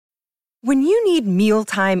When you need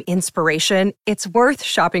mealtime inspiration, it's worth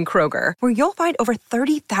shopping Kroger, where you'll find over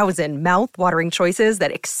 30,000 mouth-watering choices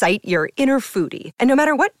that excite your inner foodie. And no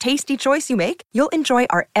matter what tasty choice you make, you'll enjoy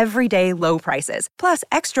our everyday low prices, plus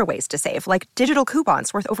extra ways to save, like digital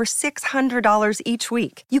coupons worth over $600 each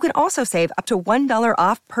week. You can also save up to $1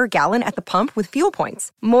 off per gallon at the pump with fuel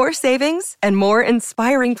points. More savings and more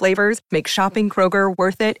inspiring flavors make shopping Kroger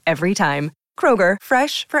worth it every time. Kroger,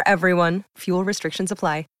 fresh for everyone. Fuel restrictions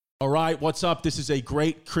apply. All right, what's up? This is a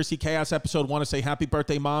great Chrissy Chaos episode. Want to say happy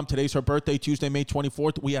birthday, Mom. Today's her birthday, Tuesday, May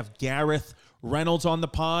 24th. We have Gareth Reynolds on the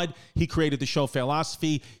pod. He created the show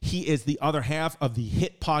Philosophy. He is the other half of the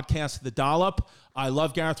hit podcast, The Dollop. I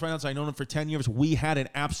love Gareth Reynolds. I've known him for 10 years. We had an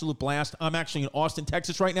absolute blast. I'm actually in Austin,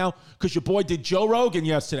 Texas right now because your boy did Joe Rogan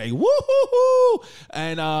yesterday. Woo-hoo-hoo!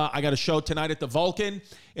 And I got a show tonight at the Vulcan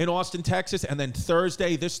in Austin, Texas. And then this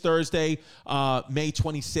Thursday, May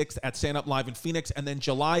 26th at Stand Up Live in Phoenix. And then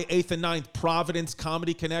July 8th and 9th, Providence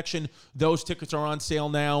Comedy Connection. Those tickets are on sale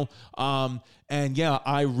now. And yeah,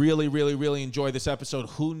 I really, really, really enjoy this episode.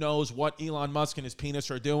 Who knows what Elon Musk and his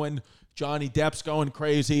penis are doing? Johnny Depp's going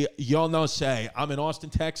crazy. Y'all know, say, I'm in Austin,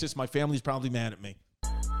 Texas. My family's probably mad at me.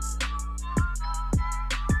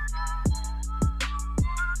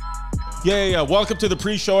 Yeah. Welcome to the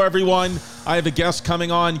pre-show, everyone. I have a guest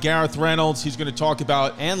coming on, Gareth Reynolds. He's going to talk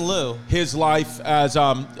about his life as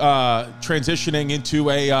transitioning into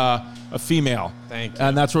a female. Thank you.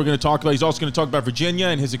 And that's what we're going to talk about. He's also going to talk about Virginia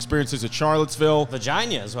and his experiences at Charlottesville.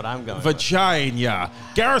 Vagina is what I'm going Vagina.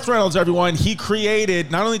 Gareth Reynolds, everyone. He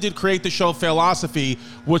not only did create the show Philosophy,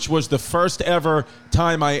 which was the first ever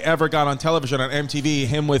time I ever got on television on MTV,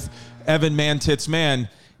 him with Evan Man Tits Man.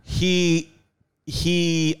 He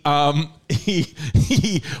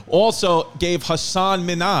also gave Hasan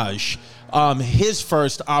Minhaj his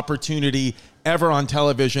first opportunity ever on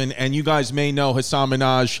television, and you guys may know Hasan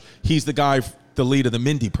Minhaj. He's the guy, the lead of the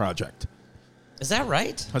Mindy Project. Is that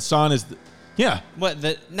right? Hasan is,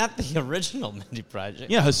 not the original Mindy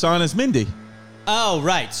Project. Yeah, Hasan is Mindy. Oh,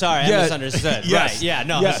 right. Sorry, I misunderstood. Yes. Right. Yeah.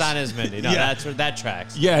 No, yes. Hasan is Mindy. No, that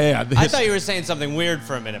tracks. Yeah. I thought you were saying something weird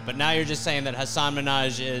for a minute, but now you're just saying that Hasan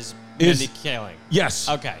Minhaj is Mindy Kaling. Yes.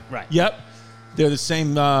 Okay. Right. Yep. They're the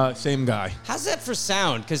same guy. How's that for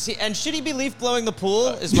sound? Should he be leaf blowing the pool?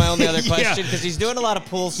 Is my only other question, because he's doing a lot of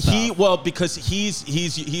pool stuff. Because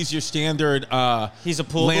he's your standard. He's a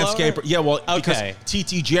pool landscaper. blower? Yeah, well, because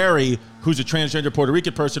TT Jerry, who's a transgender Puerto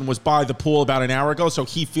Rican person, was by the pool about an hour ago, so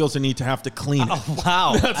he feels the need to have to clean it. Oh,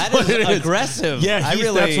 wow. That is aggressive. Yeah,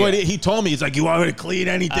 that's what he told me. He's like, you want me to clean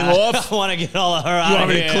anything off? I want to get all of her out. You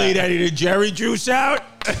want me to clean any of the Jerry juice out?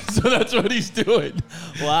 So that's what he's doing.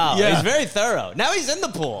 Wow. Yeah. He's very thorough. Now he's in the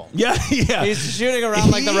pool. Yeah. He's shooting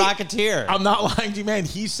around like the Rocketeer. I'm not lying to you, man.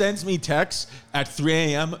 He sends me texts at 3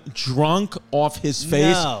 a.m. drunk off his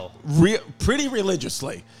face. No. Pretty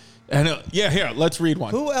religiously. And here, let's read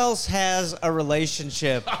one. Who else has a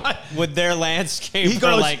relationship with their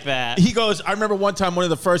landscaper like that? He goes, I remember one time, one of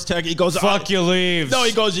the first texts, he goes, fuck your leaves. No,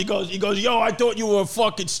 he goes, yo, I thought you were a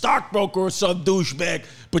fucking stockbroker or some douchebag.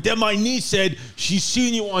 But then my niece said she's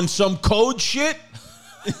seen you on some code shit.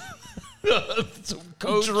 Some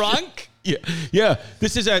code drunk? Yeah.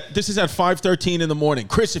 This is at 5:13 in the morning.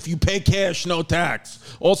 Chris, if you pay cash, no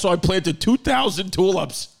tax. Also, I planted 2,000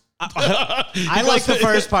 tulips. I like the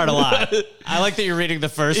first part a lot. I like that you're reading the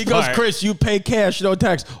first part. He goes, Chris, you pay cash, no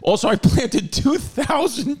tax. Also, I planted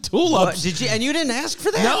 2,000 tulips. What, did you? And you didn't ask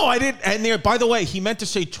for that? No, I didn't. And by the way, he meant to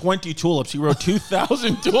say 20 tulips. He wrote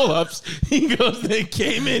 2,000 tulips. He goes, they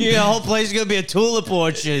came in. Yeah, the whole place is going to be a tulip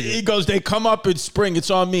orchard. He goes, they come up in spring.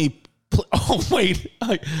 It's on me. Oh, wait.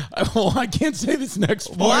 I can't say this next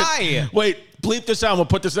part. Why? Wait, bleep this out. We'll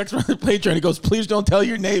put this next one on the Patreon. He goes, please don't tell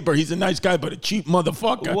your neighbor. He's a nice guy, but a cheap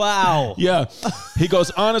motherfucker. Wow. Yeah. He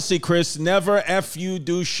goes, honestly, Chris, never F you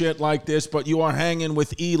do shit like this, but you are hanging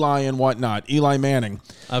with Eli and whatnot. Eli Manning.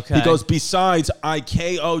 Okay. He goes, besides,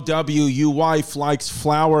 IKOW, wife likes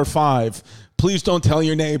Flower 5. Please don't tell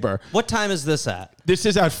your neighbor. What time is this at? This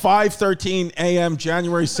is at 5:13 a.m.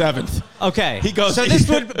 January 7th. Okay. He goes. So this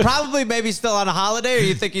would probably maybe still on a holiday, or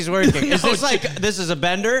you think he's working? No, is this like this is a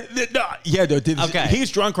bender? No, yeah, dude. Okay.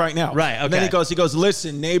 He's drunk right now. Right. Okay. And then he goes.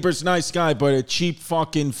 Listen, neighbor's nice guy, but a cheap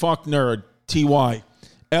fucking fuck nerd. TY.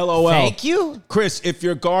 LOL. Thank you. Chris, if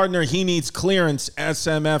your gardener, he needs clearance,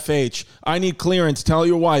 SMFH. I need clearance. Tell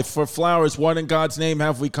your wife. For flowers, what in God's name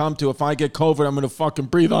have we come to? If I get COVID, I'm going to fucking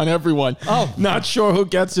breathe on everyone. Oh. Not sure who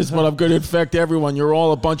gets this, but I'm going to infect everyone. You're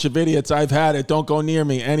all a bunch of idiots. I've had it. Don't go near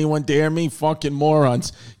me. Anyone dare me? Fucking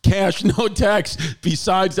morons. Cash, no text.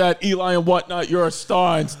 Besides that, Eli and whatnot, you're a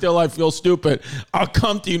star, and still I feel stupid. I'll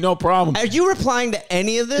come to you, no problem. Are you replying to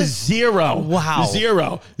any of this? Zero. Wow.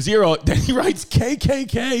 Zero. Then he writes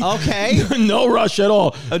KKK. Okay. No rush at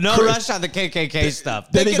all. No Chris, rush on the KKK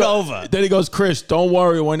stuff. Then Think it over. Then he goes, Chris, don't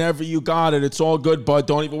worry. Whenever you got it, it's all good, bud.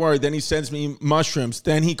 Don't even worry. Then he sends me mushrooms.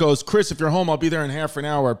 Then he goes, Chris, if you're home, I'll be there in half an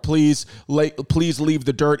hour. Please leave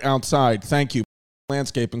the dirt outside. Thank you.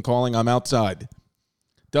 Landscaping calling. I'm outside.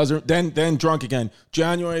 Then drunk again.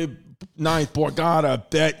 January 9th, Borgata,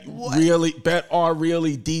 bet are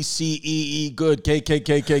really DCEE good,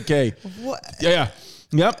 KKKKK. What? Yeah.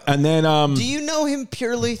 Yep. And then Do you know him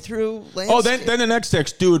purely through landscape? oh, then the next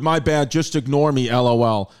text, dude, my bad, just ignore me,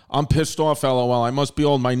 LOL. I'm pissed off, LOL. I must be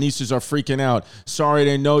old. My nieces are freaking out. Sorry I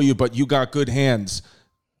didn't know you, but you got good hands.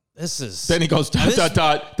 This is... Then he goes, ... Then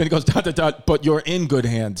he goes, ... But you're in good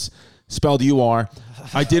hands. Spelled UR.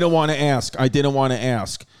 I didn't want to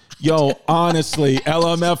ask. Yo, honestly,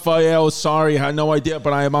 LMFAO, sorry, had no idea,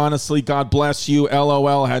 but I am honestly, God bless you,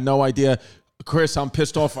 LOL, had no idea. Chris, I'm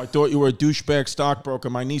pissed off. I thought you were a douchebag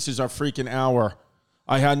stockbroker. My nieces are freaking hour.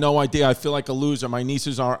 I had no idea. I feel like a loser. My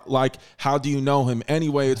nieces are like, how do you know him?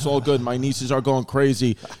 Anyway, it's all good. My nieces are going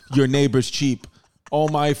crazy. Your neighbor's cheap. Oh,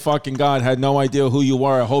 my fucking God. Had no idea who you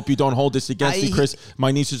were. I hope you don't hold this against me, Chris.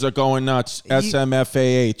 My nieces are going nuts.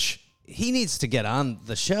 SMFAH. He needs to get on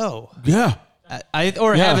the show. Yeah.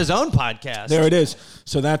 Have his own podcast. There it is.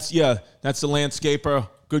 So that's the landscaper.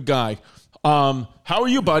 Good guy. How are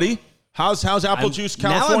you, buddy? How's Apple Juice,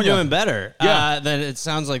 California? Now I'm doing better. Yeah. Then it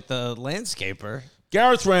sounds like the landscaper.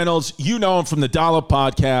 Gareth Reynolds, you know him from the Dollar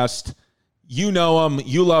Podcast. You know him.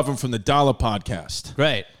 You love him from the Dollar Podcast.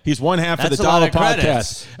 Great. He's one half of the Dollar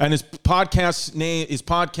Podcast. And his podcast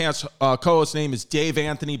co-host name is Dave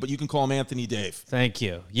Anthony, but you can call him Anthony Dave. Thank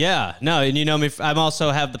you. Yeah. No, and you know me. I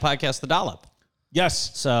also have the podcast, The Dollop.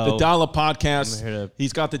 Yes. So the Dollop Podcast.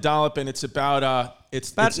 He's got the Dollop, and it's about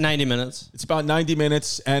it's 90 minutes. It's about 90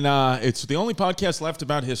 minutes, and it's the only podcast left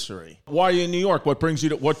about history. Why are you in New York? What brings you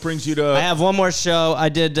to? I have one more show.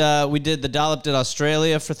 We did the Dollop did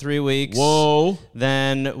Australia for 3 weeks. Whoa.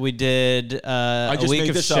 Then we did I just a week made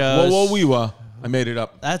of this shows. up. Whoa, we were. I made it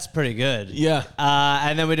up. That's pretty good. Yeah.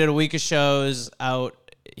 And then we did a week of shows out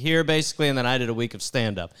here, basically, and then I did a week of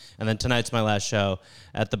stand-up. And then tonight's my last show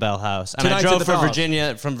at the Bell House. And I drove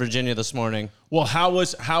from Virginia this morning. Well, how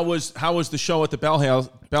was the show at the Bell House?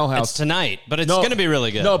 It's tonight, but it's going to be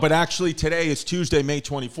really good. No, but actually today is Tuesday, May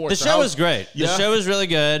 24th. The show was great. Yeah? The show was really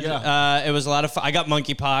good. Yeah. It was a lot of fun. I got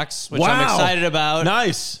monkeypox, which Wow. I'm excited about.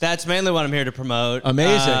 Nice. That's mainly what I'm here to promote.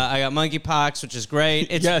 Amazing. I got monkeypox, which is great.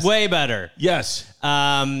 It's Yes. way better. Yes.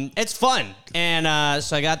 It's fun. And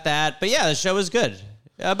so I got that. But yeah, the show was good.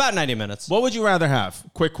 About 90 minutes. What would you rather have?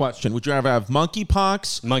 Quick question. Would you rather have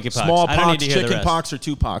monkeypox, Monkeypox. I don't need smallpox, to hear the chickenpox, or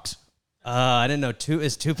two-pox? I didn't know.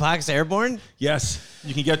 Is Tupac airborne? Yes,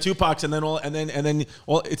 you can get two-pox, and then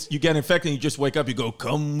you get infected. And you just wake up. You go,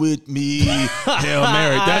 "Come with me, Hail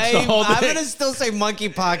Mary." That's the whole thing. I'm gonna still say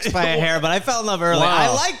monkeypox by a hair, but I fell in love early.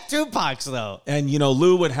 Wow. I like Tupac's though. And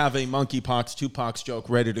Lou would have a monkeypox, two-pox joke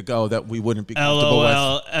ready to go that we wouldn't be comfortable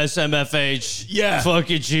LOL, SMFH. Yeah.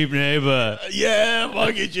 Fucking cheap neighbor. Yeah,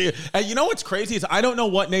 fucking cheap. And you know what's crazy is I don't know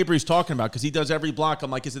what neighbor he's talking about because he does every block.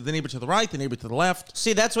 I'm like, is it the neighbor to the right, the neighbor to the left?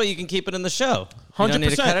 See, that's why you can keep it in the show. 100%. You don't need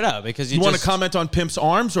to cut it out because you want to comment on Pimp's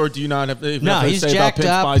arms, or do you not have no, nothing to he's say jacked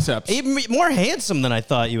about Pimp's up. biceps? Even more handsome than I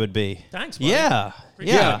thought you would be. Thanks, buddy. Yeah.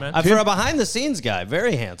 Appreciate Yeah. it, man. For a behind-the-scenes guy,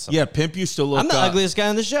 very handsome. Yeah, Pimp used to look. I'm the ugliest guy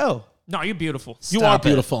on the show. No, you're beautiful. You Stop are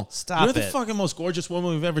beautiful. Stop You're it. the fucking most gorgeous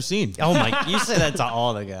woman we've ever seen. Oh my! You say that to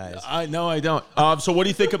all the guys. I know I don't. So what do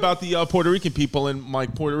you think about the Puerto Rican people in my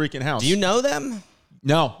Puerto Rican house? Do you know them?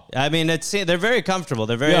 No. I mean, they're very comfortable.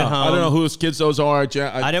 They're very at home. I don't know whose kids those are. I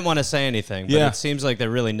didn't want to say anything, but it seems like they're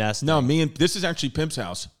really nesting. No, this is actually Pimp's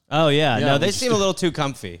house. Oh yeah, Yeah, no, they seem a little too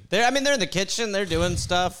comfy. They're in the kitchen. They're doing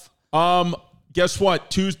stuff. Guess what?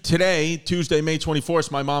 Tuesday, May 24th,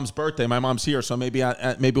 is my mom's birthday. My mom's here, so maybe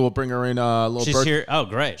we'll bring her in a little. She's here. Oh,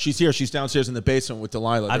 great. She's here. She's downstairs in the basement with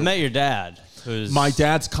Delilah. I've met your dad. My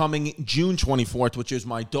dad's coming June 24th, which is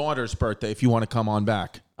my daughter's birthday. If you want to come on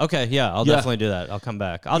back. Okay, yeah, I'll definitely do that. I'll come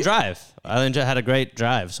back. I'll drive. I had a great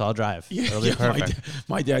drive, so I'll drive. It'll be perfect.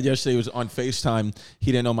 My dad yesterday was on FaceTime.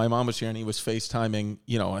 He didn't know my mom was here, and he was FaceTiming,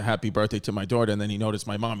 a happy birthday to my daughter, and then he noticed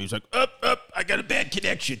my mom. He was like, up, I got a bad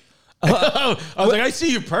connection. I was like, I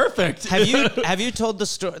see you perfect. Have you told the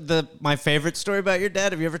story? My favorite story about your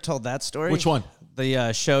dad. Have you ever told that story? Which one?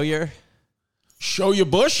 The show your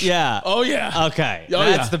bush? Yeah. Oh yeah. Okay. Oh,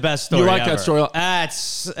 That's the best story. You like ever. that story?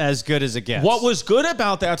 That's as good as it gets. What was good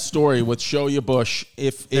about that story with Show Your Bush,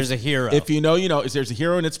 if there's a hero. If you know, is there's a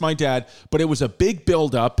hero and it's my dad, but it was a big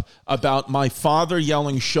buildup about my father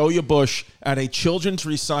yelling Show Your Bush at a children's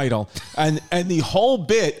recital. And the whole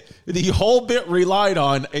bit relied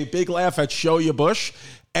on a big laugh at Show Your Bush.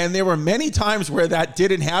 And there were many times where that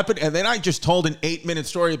didn't happen. And then I just told an 8-minute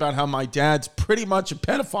story about how my dad's pretty much a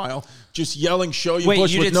pedophile, just yelling "Show Your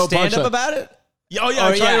Bush" with no punchline. Wait, you did stand up about it? Oh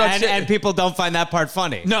yeah, and people don't find that part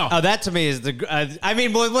funny. No. Oh, that to me is the. I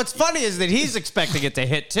mean, what's funny is that he's expecting it to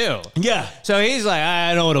hit too. Yeah. So he's like,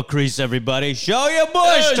 I know it'll crease everybody. Show your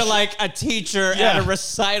bush to like a teacher at a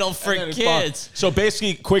recital for kids. So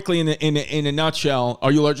basically, quickly in a nutshell,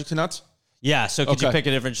 are you allergic to nuts? Yeah. So could you pick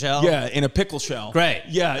a different shell? Yeah, in a pickle shell. Great.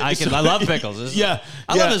 Yeah. I love pickles. I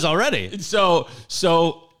love this already. So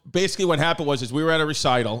basically what happened was we were at a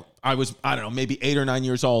recital. I was, I don't know, maybe 8 or 9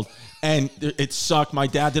 years old, and it sucked. My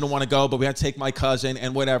dad didn't want to go, but we had to take my cousin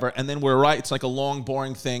and whatever. And then it's like a long,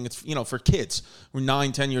 boring thing. It's, for kids. We're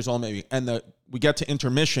 9, 10 years old maybe. And we get to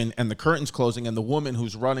intermission and the curtain's closing and the woman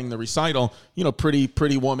who's running the recital,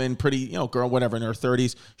 pretty woman, girl, whatever, in her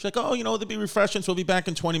 30s. She's like, oh, there'll be refreshments. We'll be back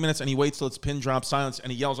in 20 minutes. And he waits till it's pin drop silence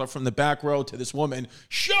and he yells out from the back row to this woman,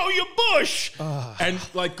 "Show your bush!" And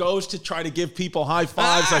like goes to try to give people high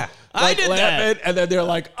fives. I did that. And then they're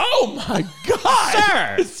like, "Oh my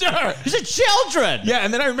God, sir. These are children." Yeah.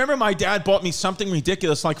 And then I remember my dad bought me something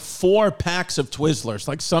ridiculous, like 4 packs of Twizzlers,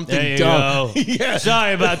 like something there you dumb. Go. Yeah.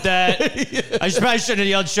 Sorry about that. I probably shouldn't have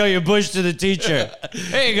yelled "Show your bush" to the teacher.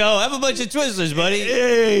 There you go. Have a bunch of Twizzlers, buddy.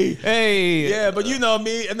 Hey. Yeah, but you know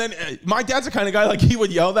me. And then my dad's the kind of guy, like, he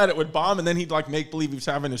would yell that it would bomb, and then he'd like make believe he was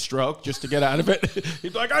having a stroke just to get out of it.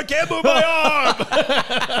 He'd be like, "I can't move my arm.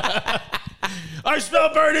 I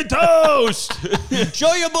smell burning toast."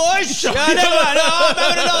 Show your bush. Never mind. I'm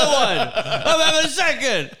having another one. I'm having a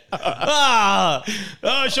second.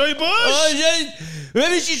 Show your bush.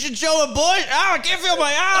 Maybe she should show a bush. I can't feel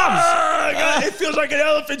my arms. It feels like an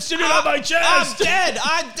elephant sitting on my chest. I'm dead.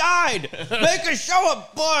 I died. Make her show a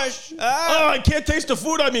bush. I can't taste the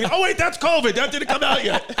food. Oh wait, that's COVID. That didn't come out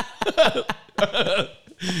yet.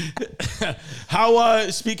 How,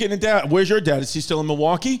 speaking of dad, where's your dad? Is he still in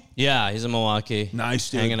Milwaukee? Yeah, he's in Milwaukee. Nice,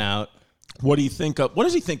 dude. Hanging out. What do you think of? What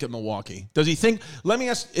does he think of Milwaukee? Does he think? Let me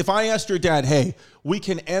ask. If I asked your dad, "Hey, we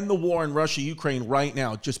can end the war in Russia, Ukraine right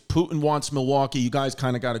now. Just Putin wants Milwaukee. You guys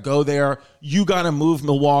kind of got to go there. You got to move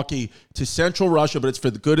Milwaukee to central Russia, but it's for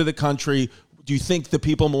the good of the country." Do you think the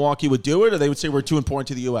people in Milwaukee would do it, or they would say we're too important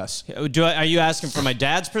to the U.S.? Are you asking from my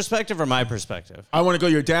dad's perspective or my perspective? I want to go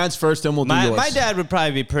your dad's first, then we'll do yours. My dad would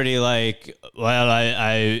probably be pretty like, well,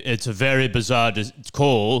 it's a very bizarre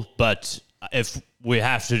call, but if we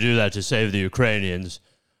have to do that to save the Ukrainians,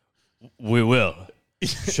 we will.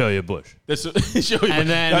 Show your bush. That's a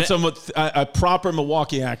proper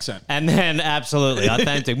Milwaukee accent. And then absolutely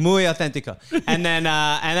authentic, muy auténtico. And then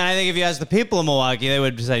I think if you ask the people of Milwaukee, they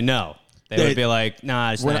would say no. They would be like,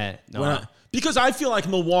 nah, it's not. No. Because I feel like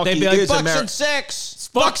Milwaukee They'd be like, is Bucks America. and 6.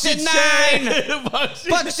 Bucks and 9.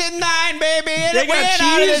 Bucks and 9, baby. They got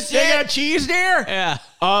cheese. They got cheese there. Yeah.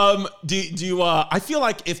 Do you? I feel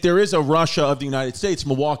like if there is a Russia of the United States,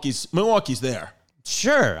 Milwaukee's there.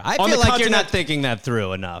 Sure. I feel like you're not thinking that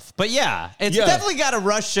through enough. But yeah, it's definitely got a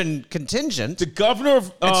Russian contingent. The governor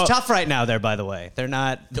of... it's tough right now there, by the way. They're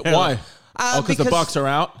not... Why? Because the Bucks are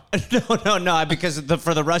out? No, because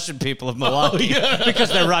for the Russian people of Milwaukee. Because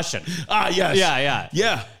they're Russian. Yes.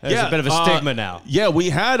 Yeah. There's a bit of a stigma now. Yeah, we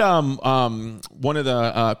had one of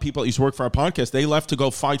the people that used to work for our podcast, they left to go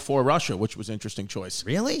fight for Russia, which was an interesting choice.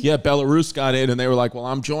 Really? Yeah, Belarus got in, and they were like, well,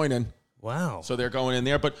 I'm joining. Wow. So they're going in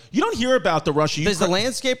there. But you don't hear about the Russia. Is the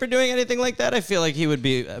landscaper doing anything like that? I feel like he would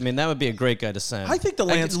be. I mean, that would be a great guy to send. I think the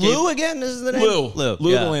landscaper. Lou again is the name? Lou yeah. the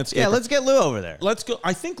landscaper. Yeah, let's get Lou over there. Let's go.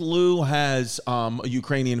 I think Lou has a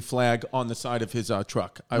Ukrainian flag on the side of his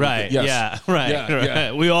truck. Right. Yes. Yeah. Right.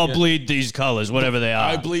 Yeah. We all bleed these colors, whatever they are.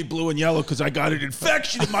 I bleed blue and yellow because I got an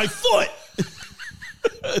infection in my foot.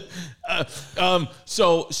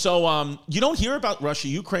 So you don't hear about Russia,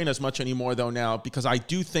 Ukraine as much anymore though now, because I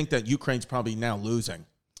do think that Ukraine's probably now losing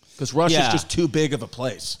because Russia's just too big of a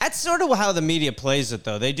place. That's sort of how the media plays it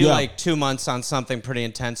though. They do like 2 months on something pretty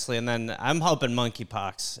intensely, and then I'm hoping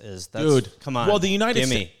monkeypox is. Dude, come on. Well, the United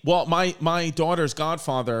States. Well, my daughter's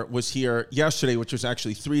godfather was here yesterday, which was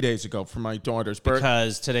actually 3 days ago for my daughter's birthday.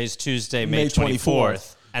 Because today's Tuesday, May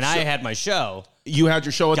 24th. And I had my show. You had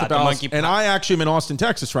your show at Got the the Bells, monkey and pop. I actually am in Austin,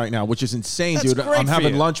 Texas right now, which is insane, That's dude. great I'm for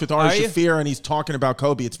having you. lunch with Ari Are you? Shaffir, and he's talking about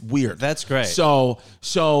Kobe. It's weird. That's great. So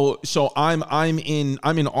I'm in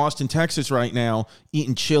Austin, Texas right now,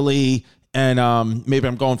 eating chili, and maybe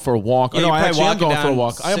I'm going for a walk. Yeah, Oh, no, you're I probably actually am walking going for a down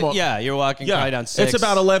walk. I am. si- yeah, you're walking probably down 6. It's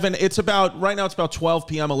about 11. Right now it's about 12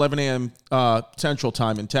 p.m., 11 a.m. Central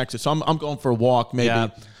Time in Texas. So I'm going for a walk maybe, Yeah.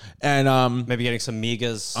 and Maybe getting some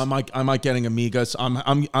migas. I might getting amigas.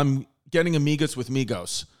 I'm getting amigas with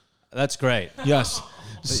Migos. That's great. Yes.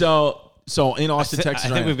 So in Austin, Texas. I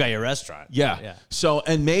right think now. we've got your restaurant. Yeah. So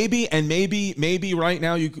and maybe right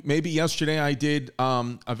now maybe yesterday I did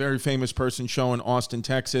a very famous person show in Austin,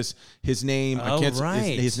 Texas. His name Oh,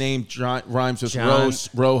 right. his name rhymes with John-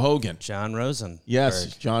 Ro Hogan. John Rosen.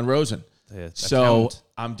 Yes, John Rosen. The So accountant.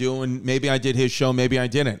 I'm doing. Maybe I did his show. Maybe I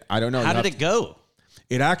didn't. I don't know. How did it go?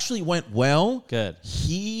 It actually went well. Good.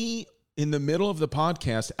 He, in the middle of the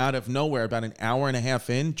podcast, out of nowhere, about an hour and a half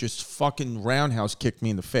in, just fucking roundhouse kicked me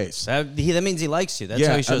in the face. That means he likes you. That's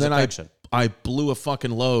how he shows and then affection. I blew a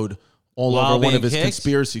fucking load all While over one being of his kicked?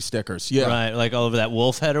 conspiracy stickers. Yeah. Right, like all over that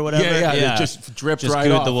wolf head or whatever. Yeah. It just dripped Just right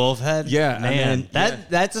gooed off. the wolf head. Yeah, and man, then-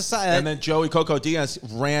 that's a sign. And then Joey Coco Diaz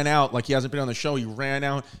ran out, like he hasn't been on the show. He ran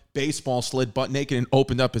out, baseball slid butt naked, and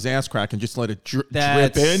opened up his ass crack and just let it drip in.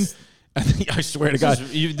 That's- And then, I swear to God.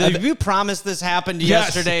 you promised this happened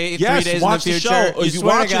yesterday. 3 days in the watch future. show. You If you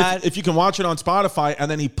swear watch to God. it, if you can watch it on Spotify,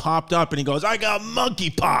 and then he popped up and he goes, "I got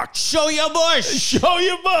monkeypox. Show your bush. Show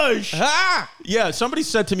your bush." Ah! Yeah, somebody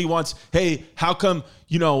said to me once, "Hey, how come?"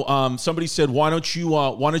 Somebody said, "Why don't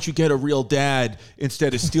you get a real dad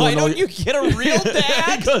instead of stealing?" Why all don't you get a real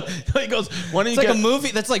dad? he goes, "Why don't It's you like get a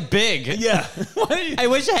movie that's like Big. Yeah. Why don't you- I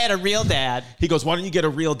wish I had a real dad. He goes, "Why don't you get a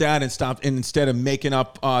real dad and instead of making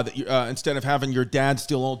up instead of having your dad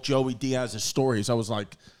steal old Joey Diaz's stories?" I was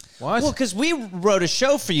like, "What?" Well, because we wrote a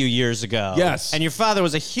show for you years ago. Yes. And your father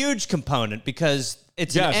was a huge component because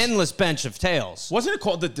it's Yes. an endless bench of tales. Wasn't it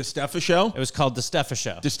called the DeStefa Show? It was called The Steffa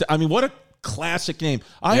Show. I mean, what a classic name.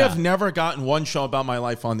 I Yeah. have never gotten one show about my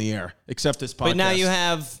life on the air except this podcast. But now you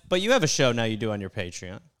have a show now you do on your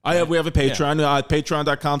Patreon. We have a Patreon,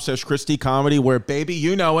 patreon.com/Christy Comedy, where, baby,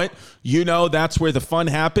 you know it. You know that's where the fun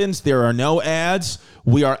happens. There are no ads.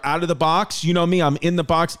 We are out of the box. You know me. I'm in the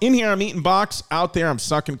box. In here, I'm eating box. Out there, I'm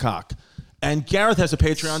sucking cock. And Gareth has a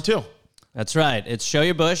Patreon, too. That's right. It's Show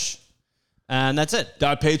Your Bush, and that's it.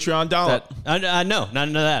 .Patreon $. No, none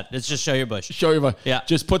of that. It's just Show Your Bush. Show your. Yeah.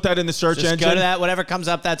 Just put that in the search Just engine. go to that. Whatever comes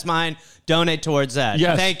up, that's mine. Donate towards that.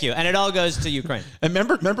 Yes. Thank you. And it all goes to Ukraine. And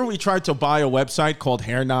remember we tried to buy a website called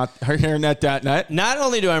hairnet.net? Not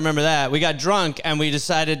only do I remember that, we got drunk and we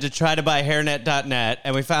decided to try to buy hairnet.net,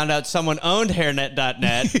 and we found out someone owned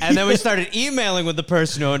hairnet.net, and then we started emailing with the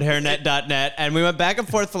person who owned hairnet.net, and we went back and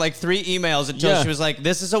forth for like 3 emails until Yeah. she was like,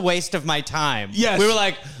 "This is a waste of my time." Yes. We were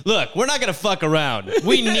like, "Look, we're not going to fuck around.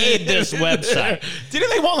 We need this website."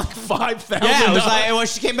 Didn't they want like $5,000? Yeah, it was like, well,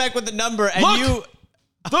 she came back with the number, and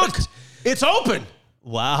Look, it's open.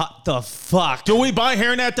 Wow, the fuck? Do we buy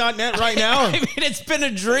hairnet.net right now? I mean, it's been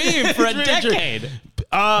a dream for a decade.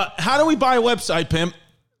 How do we buy a website, Pimp?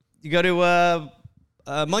 You go to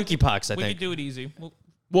Monkeypox, I We think. could do it easy.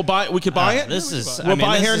 We could buy it? This is. We'll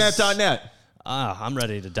buy hairnet.net. I'm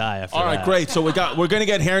ready to die after All right, that. great. So we're going to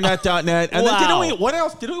get hairnet.net. And Wow. then what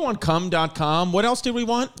else? Did we want cum.com? What else did we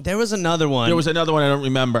want? There was another one. There was another one I don't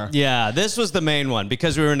remember. Yeah, this was the main one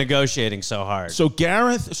because we were negotiating so hard. So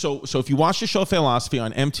Gareth, so if you watch the show Philosophy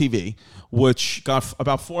on MTV, which got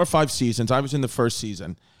about 4 or 5 seasons, I was in the first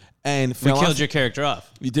season, and we killed your character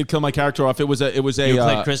off. You did kill my character off. It was a. You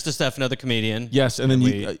played Chris DiStefano, the comedian. Yes, and then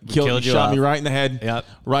you killed you shot off. me right in the head. Yep.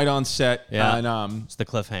 Right on set. Yeah. And It's the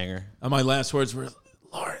cliffhanger. my last words were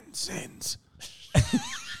Lauren sins.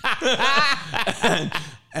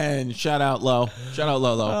 and shout out Lo. Shout out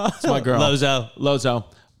Lolo. It's my girl. Lozo.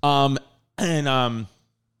 And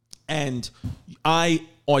I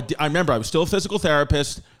remember I was still a physical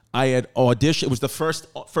therapist. I had auditioned. It was the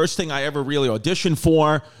first thing I ever really auditioned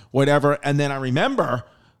for, whatever. And then I remember,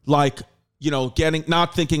 like,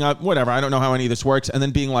 not thinking, whatever, I don't know how any of this works. And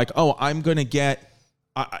then being like, oh, I'm going to get,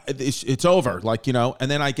 it's over. Like,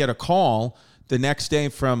 and then I get a call the next day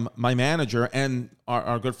from my manager, and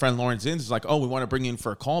our good friend Lauren Zins is like, oh, we want to bring you in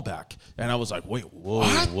for a callback. And I was like, wait,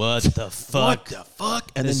 what? What the fuck? What the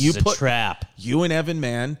fuck? And This then you is a put trap. you and Evan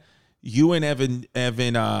Man,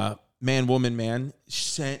 man, woman, man,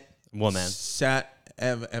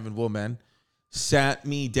 Evan Woman sat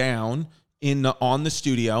me down on the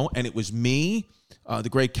studio, and it was me, the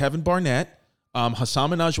great Kevin Barnett.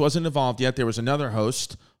 Hassan Minaj wasn't involved yet. There was another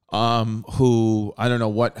host, who I don't know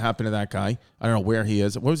what happened to that guy. I don't know where he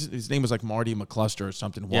is. What was his name? Was like Marty McCluster or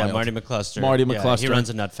something. Yeah, wild. Marty McCluster. Marty Yeah, McCluster. he runs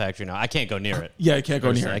a nut factory now. I can't go near it. Yeah, I can't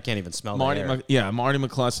go near it. I can't even smell Marty. the air. Marty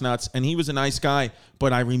McCluster, and he was a nice guy.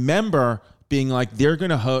 But I remember being like, they're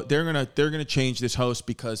gonna change this host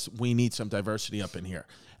because we need some diversity up in here.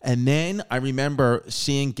 And then I remember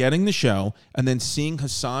getting the show, and then seeing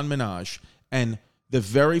Hassan Minhaj, and the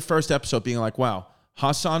very first episode being like, wow.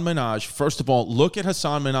 Hassan Minhaj, first of all, look at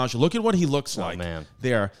Hassan Minhaj. Look at what he looks like man.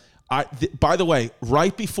 there. By the way,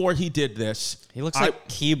 right before he did this... He looks like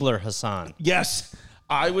Keebler Hassan. Yes.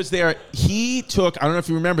 I was there. He took... I don't know if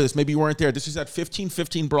you remember this. Maybe you weren't there. This is at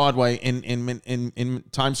 1515 Broadway in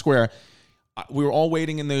Times Square. We were all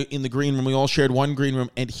waiting in the green room. We all shared one green room.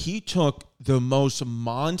 And he took the most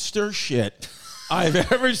monster shit... I've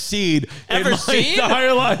ever seen in my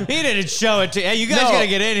entire life. He didn't show it to you. Hey, you guys got to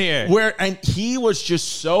get in here. And he was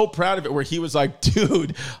just so proud of it, where he was like,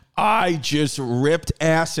 dude, I just ripped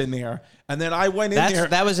ass in there. And then I went in there.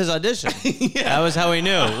 That was his audition. Yeah. That was how we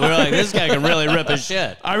knew. We were like, this guy can really rip his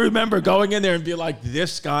shit. I remember going in there and being like,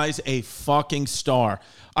 this guy's a fucking star.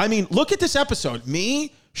 I mean, look at this episode.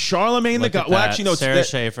 Me, Charlamagne the God. Well, actually, no, Sarah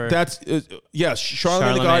Schaefer. That's yes,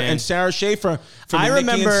 Charlamagne the God and Sarah Schaefer from the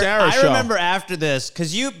Nikki and Sarah show. I remember after this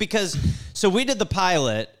because so we did the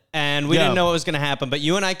pilot and we didn't know what was going to happen, but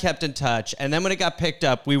you and I kept in touch. And then when it got picked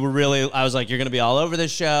up, I was like, you're going to be all over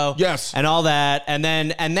this show, yes, and all that. And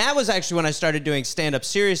that was actually when I started doing stand up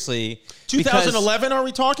seriously. 2011, are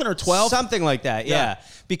we talking, or 12? Something like that, yeah.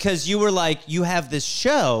 Because you were like, you have this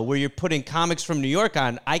show where you're putting comics from New York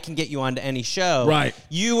on. I can get you onto any show. Right.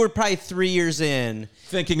 You were probably 3 years in.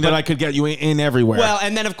 Thinking that I could get you in everywhere. Well,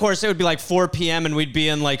 and then, of course, it would be like 4 p.m. and we'd be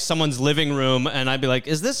in like someone's living room. And I'd be like,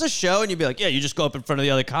 is this a show? And you'd be like, yeah, you just go up in front of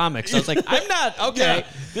the other comics. I was like, I'm not. Okay. Yeah,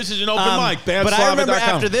 this is an open mic. But I remember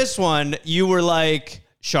after this one, you were like,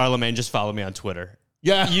 Charlamagne, just follow me on Twitter.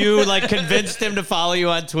 Yeah. You like convinced him to follow you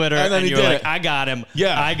on Twitter. And then you were like, I got him.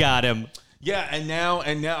 Yeah. I got him. Yeah, and now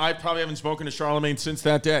I probably haven't spoken to Charlamagne since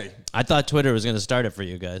that day. I thought Twitter was going to start it for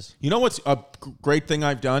you guys. You know what's a great thing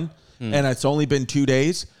I've done? And it's only been 2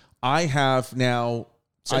 days. I have now...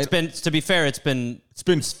 So it's been 5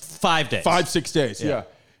 days. 5-6 days, yeah.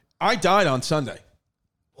 I died on Sunday.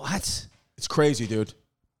 What? It's crazy, dude.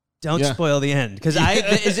 Don't spoil the end. Because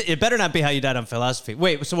it better not be how you died on Philosophy.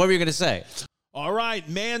 Wait, so what were you going to say? All right,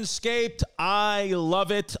 Manscaped, I love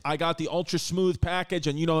it. I got the ultra smooth package,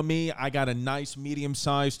 and you know me, I got a nice medium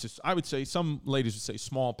size to, I would say, some ladies would say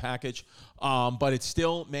small package, but it's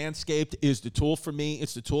still, Manscaped is the tool for me.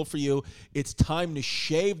 It's the tool for you. It's time to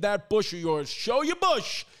shave that bush of yours. Show your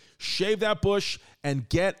bush. Shave that bush and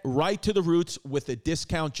get right to the roots with a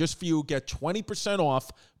discount just for you. Get 20% off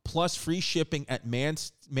plus free shipping at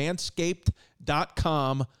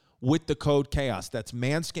manscaped.com. with the code CHAOS. That's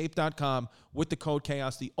manscaped.com with the code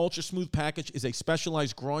CHAOS. The Ultra Smooth Package is a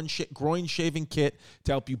specialized groin shaving kit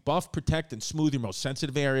to help you buff, protect, and smooth your most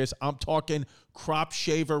sensitive areas. I'm talking crop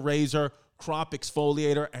shaver razor, crop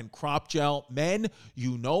exfoliator, and crop gel. Men,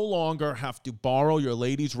 you no longer have to borrow your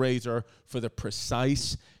lady's razor for the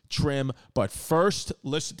precise trim. But first,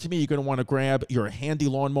 listen to me. You're going to want to grab your handy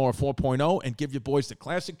lawnmower 4.0 and give your boys the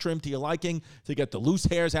classic trim to your liking to get the loose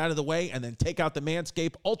hairs out of the way, and then take out the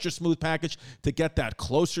Manscaped Ultra Smooth Package to get that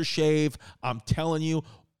closer shave. I'm telling you,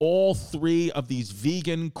 all 3 of these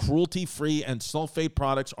vegan, cruelty-free, and sulfate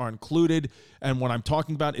products are included. And what I'm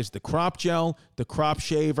talking about is the crop gel, the crop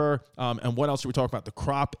shaver, and what else are we talking about? The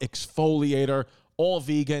crop exfoliator, all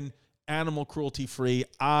vegan, animal cruelty-free.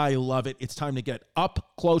 I love it. It's time to get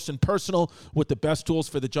up close and personal with the best tools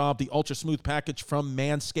for the job, the Ultra Smooth Package from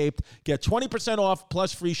Manscaped. Get 20% off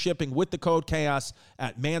plus free shipping with the code CHAOS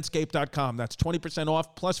at manscaped.com. That's 20%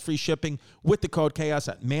 off plus free shipping with the code CHAOS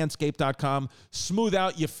at manscaped.com. Smooth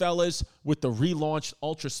out your fellas with the relaunched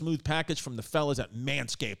Ultra Smooth Package from the fellas at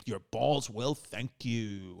Manscaped. Your balls will thank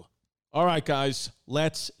you. All right, guys,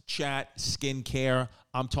 let's chat skincare.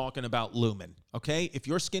 I'm talking about Lumen, okay? If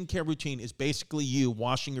your skincare routine is basically you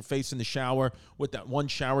washing your face in the shower with that one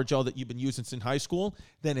shower gel that you've been using since high school,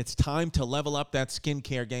 then it's time to level up that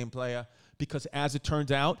skincare game, player. Because as it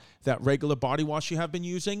turns out, that regular body wash you have been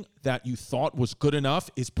using that you thought was good enough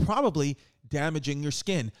is probably damaging your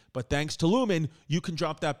skin. But thanks to Lumen, you can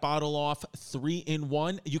drop that bottle off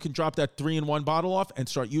 3-in-1. You can drop that 3-in-1 bottle off and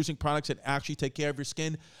start using products that actually take care of your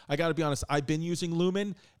skin. I got to be honest, I've been using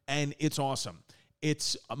Lumen, and it's awesome.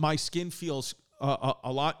 My skin feels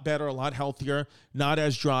a lot better, a lot healthier, not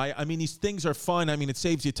as dry. I mean, these things are fun. I mean, it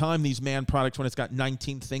saves you time, these man products, when it's got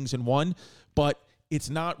 19 things in one. But it's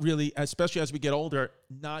not really, especially as we get older,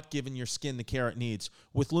 not giving your skin the care it needs.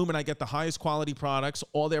 With Lumen, I get the highest quality products.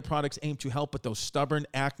 All their products aim to help with those stubborn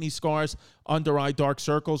acne scars, under eye dark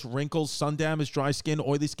circles, wrinkles, sun damage, dry skin,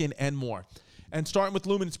 oily skin, and more. And starting with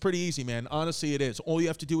Lumen, it's pretty easy, man. Honestly, it is. All you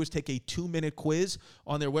have to do is take a 2-minute quiz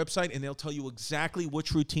on their website, and they'll tell you exactly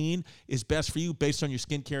which routine is best for you based on your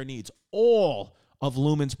skincare needs. All of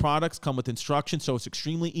Lumen's products come with instructions, so it's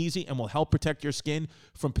extremely easy and will help protect your skin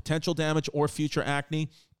from potential damage or future acne.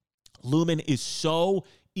 Lumen is so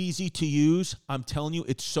easy to use. I'm telling you,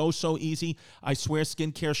 it's so easy. I swear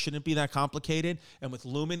skincare shouldn't be that complicated. And with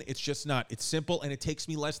Lumen, it's just not. It's simple, and it takes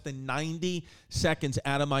me less than 90 seconds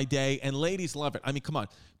out of my day. And ladies love it. I mean, come on.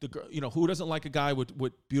 Who doesn't like a guy with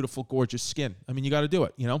beautiful, gorgeous skin? I mean, you got to do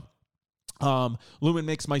it, Lumen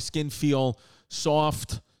makes my skin feel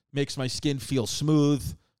soft, makes my skin feel smooth.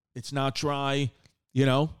 It's not dry,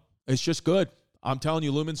 It's just good. I'm telling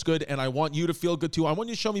you, Lumen's good, and I want you to feel good, too. I want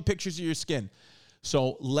you to show me pictures of your skin.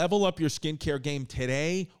 So level up your skincare game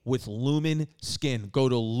today with Lumen Skin. Go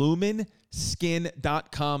to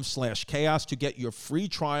lumenskin.com/chaos to get your free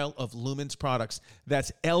trial of Lumen's products.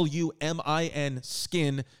 That's LUMIN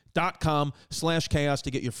skin.com/chaos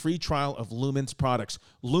to get your free trial of Lumen's products.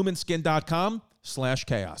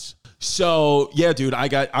 lumenskin.com/chaos. So, yeah, dude,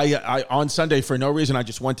 I on Sunday, for no reason, I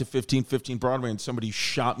just went to 1515 Broadway and somebody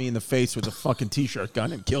shot me in the face with a fucking T-shirt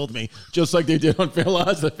gun and killed me, just like they did on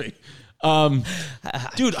Philosophy.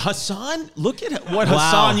 Dude, Hassan, look at what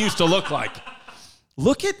Hassan used to look like.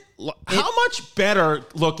 Look at how much better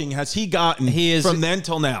looking has he gotten from then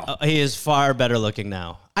till now. He is far better looking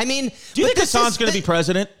now. I mean, do you think Hassan's going to be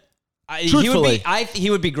president? Truthfully,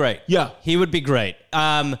 he would be great. Yeah, he would be great.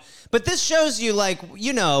 But this shows you,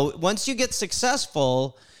 once you get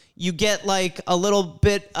successful, you get a little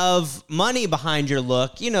bit of money behind your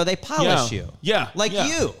look. They polish you. Yeah,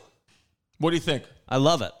 you. What do you think? I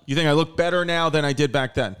love it. You think I look better now than I did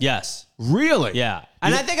back then? Yes. Really? Yeah.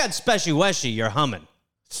 And I think on Special Weshy, you're humming.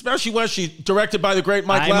 Special Weshy, directed by the great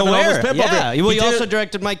Mike I'm Levin. aware. Yeah. He also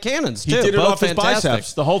directed Mike Cannons, too. He did it Both off his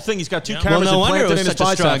biceps. The whole thing. He's got two cameras implanted in his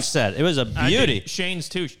biceps. Strong set. It was a beauty. Shane's,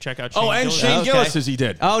 too. Check out Shane. Oh, and Gillis. Shane Gillis, as he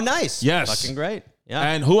did. Oh, nice. Yes. Fucking great. Yeah.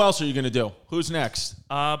 And who else are you going to do? Who's next?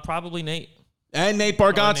 Probably Nate. And Nate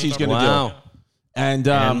Bargatze's going to do.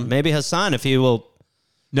 And maybe Hassan, if he will.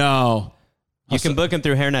 No. You can book him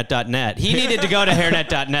through hairnet.net. He needed to go to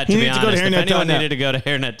hairnet.net, to be honest. If anyone needed to go to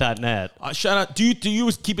hairnet.net. Shout out. Do you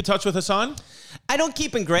keep in touch with Hassan? I don't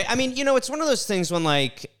keep in great. I mean, it's one of those things when,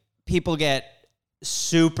 people get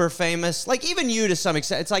super famous. Even you to some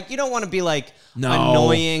extent. It's you don't want to be,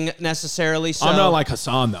 annoying necessarily. So. I'm not like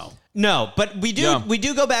Hassan, though. No, but we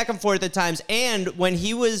do go back and forth at times. And when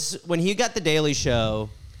he got The Daily Show...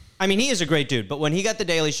 I mean, he is a great dude, but when he got The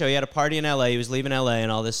Daily Show, he had a party in L.A., he was leaving L.A.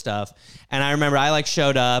 and all this stuff, and I remember I,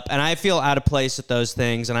 showed up, and I feel out of place at those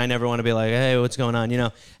things, and I never want to be like, hey, what's going on,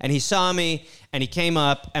 And he saw me, and he came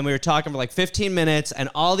up, and we were talking for 15 minutes, and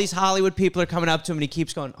all these Hollywood people are coming up to him, and he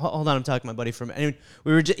keeps going, hold on, I'm talking to my buddy from... And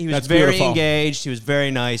he was very engaged, he was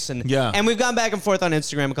very nice, and we've gone back and forth on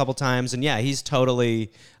Instagram a couple times, and he's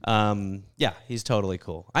totally, he's totally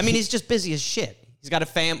cool. I mean, he's just busy as shit. He's got a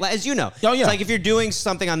family, as you know. Oh, yeah. It's if you're doing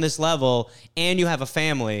something on this level and you have a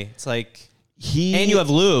family, it's and you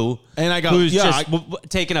have Lou, and who's just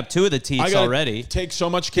taken up 2 of the teats already. Take so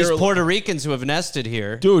much care. These Puerto Ricans who have nested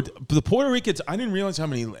here, dude. The Puerto Ricans, I didn't realize how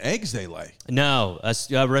many eggs they lay. No,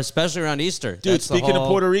 especially around Easter. Dude, speaking of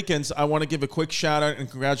Puerto Ricans, I want to give a quick shout out and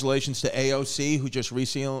congratulations to AOC, who just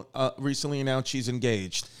recently announced she's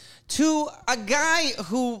engaged. To a guy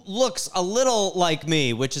who looks a little like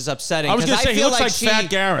me, which is upsetting. I was going to say, he looks like Fat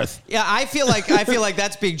Gareth. Yeah, I feel like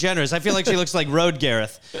that's being generous. I feel like she looks like Road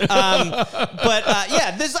Gareth. This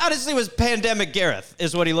honestly was Pandemic Gareth,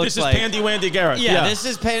 is what he looks like. This is Pandy Wandy Gareth. Yeah, this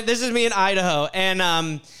is me in Idaho, but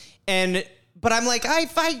I'm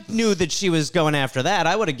if I knew that she was going after that,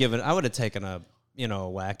 I would have taken a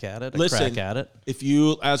whack at it, crack at it. If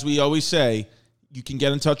you, as we always say, you can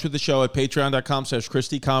get in touch with the show at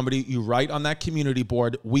patreon.com/ChristyComedy. You write on that community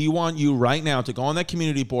board. We want you right now to go on that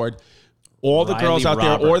community board. All the girls out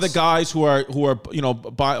there, or the guys who are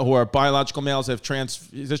biological males that have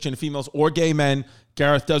transitioned to females, or gay men.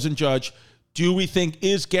 Gareth doesn't judge. Do we think,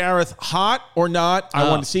 is Gareth hot or not? I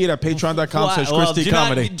want to see it at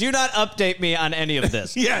patreon.com/ChristyComedy. Do not update me on any of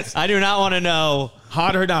this. Yes. I do not want to know.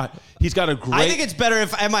 Hot or not. He's got a great... I think it's better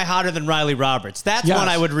am I hotter than Riley Roberts? That's one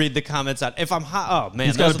I would read the comments on. If I'm hot... Oh, man,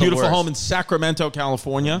 he's got a beautiful home in Sacramento,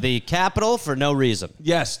 California. The capital for no reason.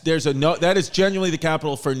 Yes, that is genuinely the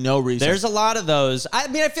capital for no reason. There's a lot of those. I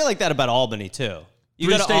mean, I feel like that about Albany, too. You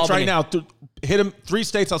 3 go to states Albany. right now, hit them 3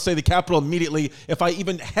 states, I'll say the capital immediately. If I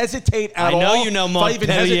even hesitate at all, I know you know if I even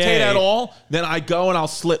Montpellier. hesitate at all, then I go and I'll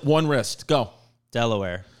slit one wrist. Go.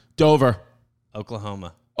 Delaware, Dover,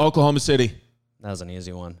 Oklahoma. Oklahoma City, That was an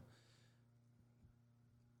easy one.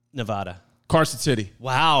 Nevada. Carson City.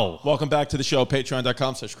 Wow. Welcome back to the show.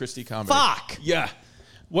 Patreon.com/Christy Comedy. Fuck. Yeah.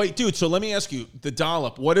 Wait, dude, so let me ask you, the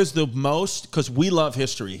dollop, what is the most, because we love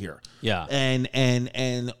history here. Yeah.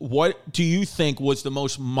 And what do you think was the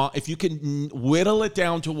most, if you can whittle it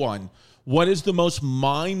down to one, what is the most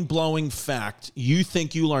mind-blowing fact you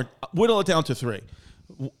think you learned? Whittle it down to 3.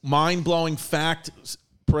 Mind-blowing fact,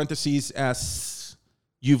 parentheses, S,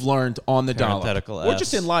 you've learned on the dollop. Parenthetical Or S.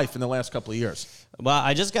 just in life in the last couple of years. Well,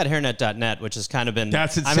 I just got hairnet.net, which has kind of been...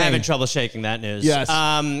 That's insane. I'm having trouble shaking that news. Yes.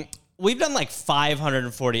 We've done like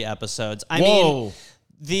 540 episodes. I Whoa. mean,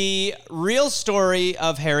 the real story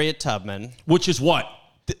of Harriet Tubman... Which is what?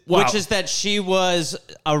 Which is that she was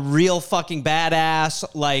a real fucking badass,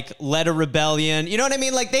 like, led a rebellion. You know what I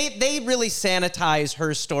mean? Like, they really sanitize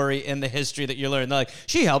her story in the history that you learn. They're like,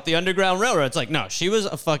 she helped the Underground Railroad. It's like, no, she was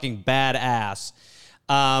a fucking badass.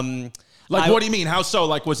 What do you mean? How so?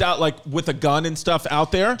 Like, was out, like, with a gun and stuff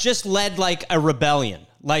out there? Just led, like, a rebellion.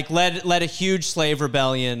 Like, led a huge slave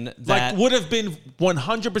rebellion that... Like, would have been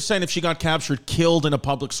 100% if she got captured, killed in a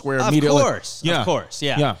public square immediately. Of course,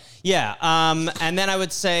 yeah. And then I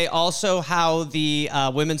would say also how the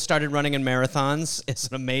women started running in marathons. It's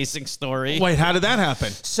an amazing story. Wait, how did that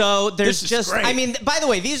happen? So there's This is just, great. I mean, by the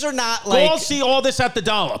way, these are not Go like... all see all this at the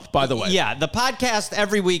dollop, by the way. Yeah, the podcast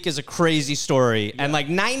every week is a crazy story. And like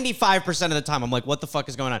 95% of the time, I'm like, what the fuck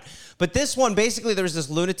is going on? But this one, basically, there was this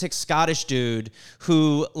lunatic Scottish dude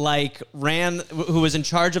who who was in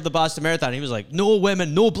charge of the Boston Marathon. He was like, no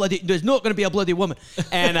women, no bloody, there's not going to be a bloody woman.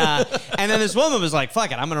 And then this woman was like,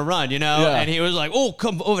 fuck it, I'm going to run, you know? Yeah. And he was like, oh,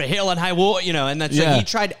 come over, hell and high water, you know? And then so he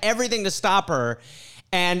tried everything to stop her.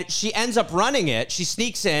 And she ends up running it. She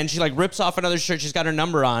sneaks in. She like rips off another shirt. She's got her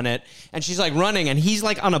number on it. And she's like running. And he's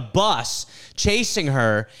like on a bus chasing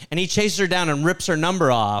her. And he chases her down and rips her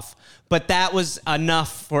number off. But that was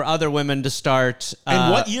enough for other women to start.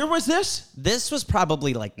 And what year was this? This was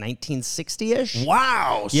probably like 1960-ish.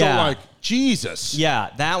 Wow. So, Yeah. like, Jesus. Yeah,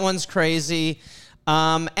 that one's crazy.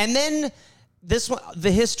 And then this one,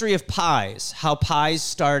 the history of pies, how pies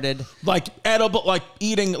started. Like edible, like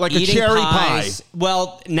eating, like Eating a cherry pies. pie.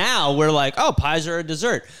 Well, now we're like, oh, pies are a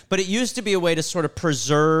dessert. But it used to be a way to sort of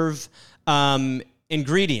preserve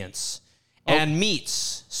ingredients and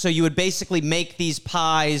meats. So you would basically make these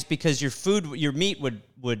pies because your meat would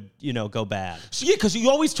go bad. So, yeah, because you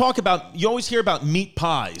always hear about meat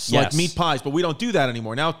pies, like Yes. meat pies, but we don't do that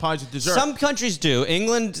anymore. Now pies are dessert. Some countries do.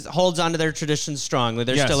 England holds onto their traditions strongly.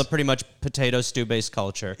 They're Yes. still a pretty much potato stew based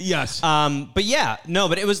culture. Yes. But yeah, no,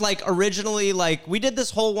 but it was like originally like we did this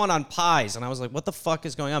whole one on pies, and I was like, what the fuck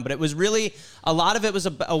is going on? But it was really a lot of it was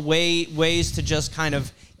ways to just kind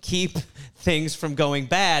of keep things from going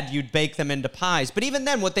bad. You'd bake them into pies, but even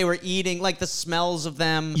then, what they were eating, like the smells of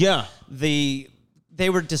them, they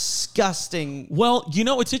were disgusting. Well,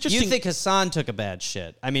 it's interesting. You think Hassan took a bad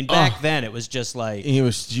shit? I mean, back then it was just like you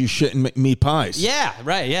shitting meat pies. yeah,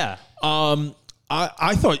 right, yeah.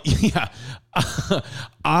 I thought, yeah.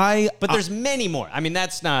 But there's many more. I mean,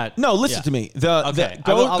 that's not. No, listen yeah. to me. I'll Go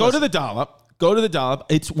to listen. the dollop. Go to the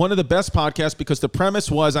dollop. It's one of the best podcasts because the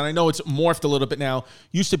premise was, and I know it's morphed a little bit now,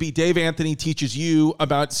 used to be Dave Anthony teaches you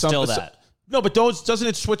about some. Still that. No, but doesn't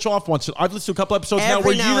it switch off once? I've listened to a couple episodes now Every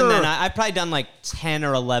where now you're. and then, I've probably done like 10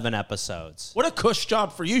 or 11 episodes. What a cush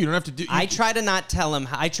job for you. You don't have to do. I try to not tell him.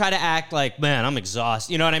 I try to act like, man, I'm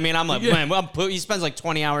exhausted. You know what I mean? I'm like, Yeah. man, he spends like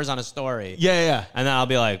 20 hours on a story. Yeah. And then I'll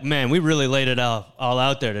be like, man, we really laid it all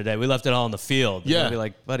out there today. We left it all in the field. And Yeah. I'll be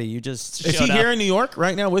like, buddy, you just Is showed he up. here in New York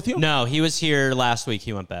right now with you? No, he was here last week.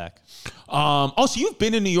 He went back. So you've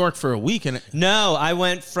been in New York for a week and. No, I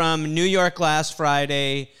went from New York last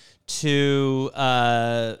Friday to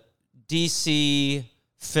D.C.,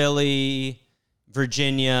 Philly,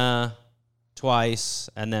 Virginia twice,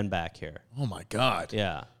 and then back here. Oh my God.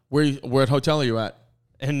 Yeah. What hotel are you at?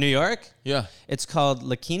 In New York? Yeah. It's called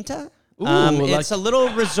La Quinta. Ooh, it's a little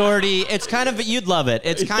resorty. It's kind of, you'd love it.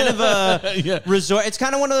 It's kind of a Yeah. resort. It's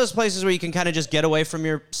kind of one of those places where you can kind of just get away from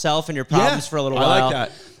yourself and your problems for a little while. I like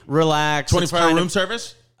that. Relax. 24-hour room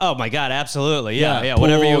service? Oh my God, absolutely. Yeah, Yeah,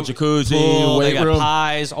 whatever pool, you jacuzzi, they weight got room.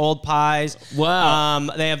 pies, old pies. Wow.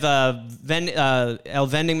 They have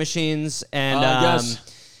vending machines and yes.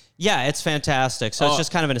 yeah, it's fantastic. So Oh. it's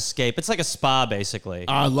just kind of an escape. It's like a spa basically,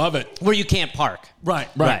 I love it. where you can't park. Right.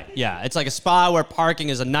 Yeah, it's like a spa where parking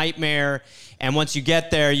is a nightmare, and once you get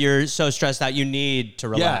there, you're so stressed out you need to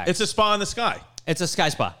Yeah, relax. it's a spa in the sky. It's a Sky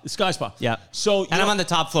Spa. The Sky Spa. Yeah. So And I'm on the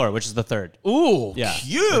top floor, which is the third. Ooh, Yeah,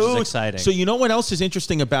 cute. which is exciting. So you know what else is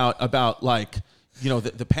interesting about like, you know,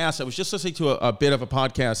 the past? I was just listening to a bit of a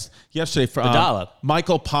podcast yesterday from Dollop.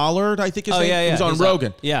 Michael Pollard, I think his name. yeah. He was on He's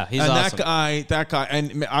Rogan. he's and awesome. that guy,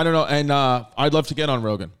 and I don't know, and I'd love to get on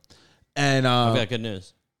Rogan. And I've got good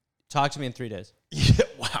news. Talk to me in 3 days. yeah,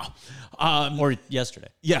 wow. Or yesterday.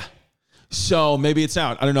 Yeah. So maybe it's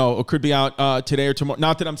out. I don't know. It could be out today or tomorrow.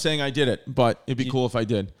 Not that I'm saying I did it, but it'd be cool if I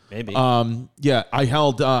did. Maybe. Yeah, I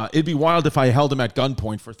held. It'd be wild if I held him at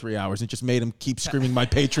gunpoint for 3 hours and just made him keep screaming my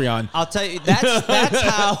Patreon. I'll tell you, that's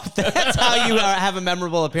how you have a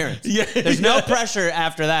memorable appearance. Yeah, There's no pressure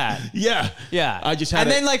after that. Yeah, Yeah. I just had.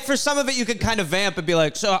 And then, like, for some of it, you could kind of vamp and be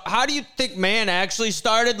like, so how do you think man actually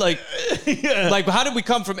started? Like, like, how did we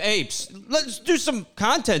come from apes? Let's do some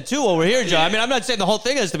content, too, over here, Joe. I mean, I'm not saying the whole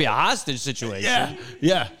thing has to be a hostage situation.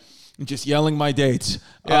 Yeah. I'm just yelling my dates.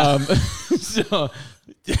 Yeah. So,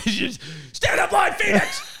 just stand up, line,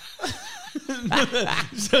 Phoenix.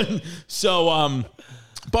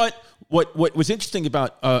 But what was interesting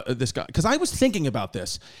about this guy, because I was thinking about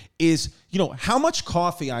this, is, you know, how much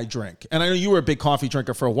coffee I drink. And I know you were a big coffee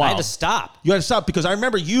drinker for a while. I had to stop. You had to stop because I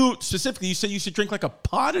remember you specifically, you said you used to drink like a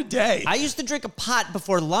pot a day. I used to drink a pot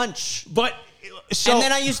before lunch. But so, And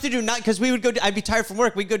then I used to do night, because we would go, I'd be tired from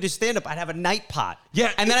work, we'd go do stand-up, I'd have a night pot.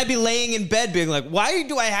 Yeah. And then I'd be laying in bed being like, why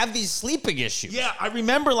do I have these sleeping issues? yeah, I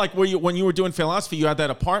remember like when you were doing philosophy, you had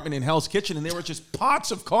that apartment in Hell's Kitchen, and there were just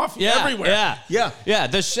pots of coffee everywhere. Yeah.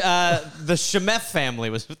 The Shemef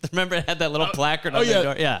family was, remember it had that little placard on the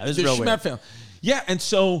door? Yeah, it was the real Schmepp weird. family. Yeah, and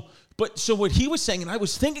so what he was saying, and I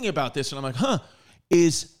was thinking about this, and I'm like,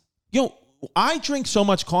 is, you know, I drink so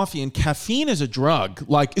much coffee, and caffeine is a drug.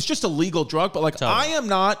 Like, it's just a legal drug, but like, Totally. I am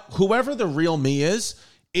not, whoever the real me is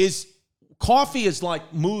coffee is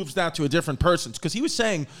like, moves that to a different person. Because he was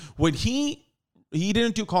saying when he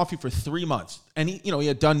didn't do coffee for 3 months, and he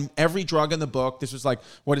had done every drug in the book. This was like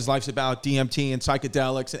what his life's about, DMT and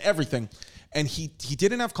psychedelics and everything. And he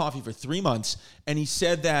didn't have coffee for 3 months, and he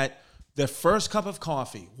said that the first cup of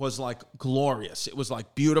coffee was like glorious. It was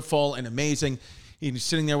like beautiful and amazing. He was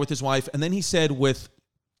sitting there with his wife, and then he said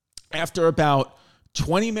after about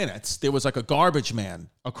 20 minutes, there was like a garbage man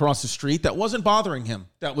across the street that wasn't bothering him,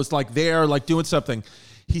 that was like there, like doing something.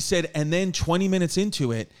 He said, and then 20 minutes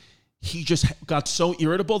into it, he just got so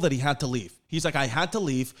irritable that he had to leave. He's like, I had to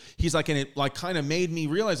leave. He's like, and it like kind of made me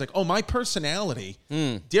realize like, oh, my personality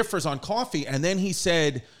differs on coffee. And then he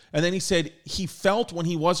said he felt when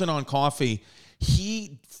he wasn't on coffee,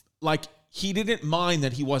 he didn't mind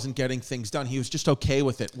that he wasn't getting things done. He was just okay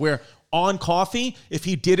with it. Where on coffee, if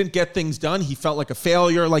he didn't get things done, he felt like a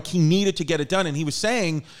failure, like he needed to get it done. And he was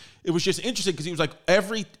saying, it was just interesting because he was like,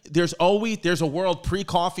 there's a world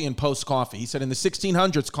pre-coffee and post-coffee. He said in the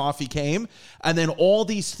 1600s, coffee came, and then all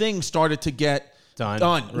these things started to get done.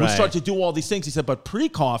 Right. We started to do all these things. He said, but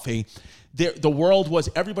pre-coffee, the world was,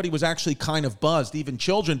 everybody was actually kind of buzzed, even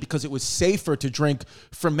children, because it was safer to drink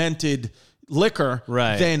fermented liquor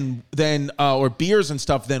than or beers and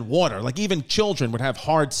stuff than water. Like even children would have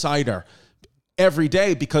hard cider every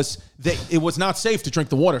day because it was not safe to drink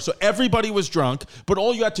the water. So everybody was drunk, but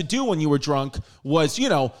all you had to do when you were drunk was,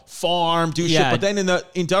 farm, do shit. But then in the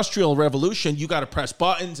Industrial Revolution, you got to press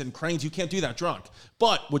buttons and cranes. You can't do that drunk.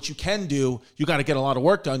 But what you can do, you got to get a lot of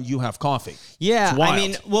work done. You have coffee. Yeah, It's wild. I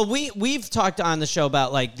mean, well, we've talked on the show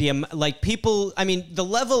about like people. I mean, the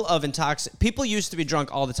level of people used to be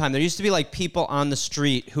drunk all the time. There used to be like people on the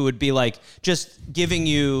street who would be like just giving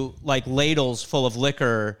you like ladles full of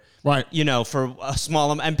liquor. Right. For a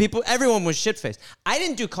small amount. And everyone was shit-faced. I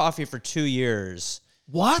didn't do coffee for 2 years.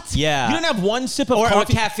 What? Yeah. You didn't have one sip of Or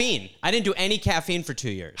coffee? caffeine. I didn't do any caffeine for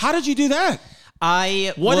 2 years. How did you do that?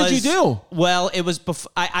 What did you do? Well, it was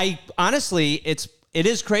before. I honestly, it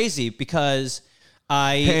is crazy because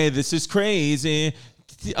Hey, this is crazy.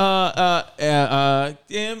 Here's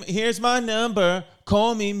my number.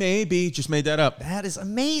 Call me maybe. Just made that up. That is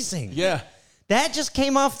amazing. Yeah. That just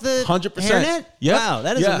came off the 100%. hairnet? Yep. Wow,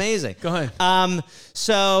 that is Yeah. amazing. Go ahead.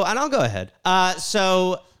 So, and I'll go ahead.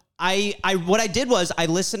 So what I did was I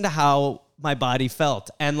listened to how my body felt,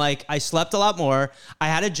 and like I slept a lot more. I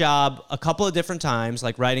had a job a couple of different times,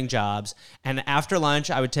 like writing jobs, and after lunch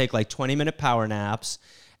I would take like 20-minute power naps.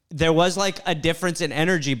 There was like a difference in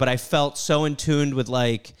energy, but I felt so in tune with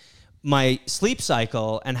like my sleep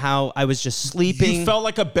cycle and how I was just sleeping. You felt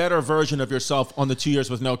like a better version of yourself on the 2 years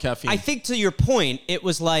with no caffeine. I think to your point, it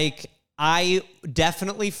was like I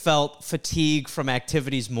definitely felt fatigue from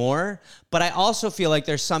activities more, but I also feel like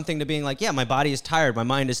there's something to being like, yeah, my body is tired, my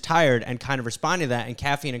mind is tired, and kind of responding to that, and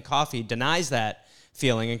caffeine and coffee denies that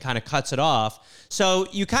feeling and kind of cuts it off. So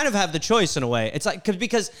you kind of have the choice in a way. It's like,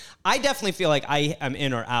 because I definitely feel like I am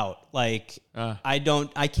in or out. Like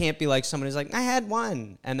I can't be like someone who's like, I had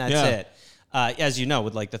one and that's it. As you know,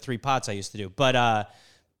 with like the 3 pots I used to do. But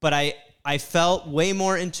I felt way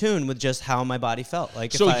more in tune with just how my body felt.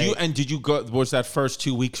 Like, So did you go, was that first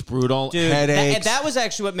 2 weeks brutal? dude, Headaches? that was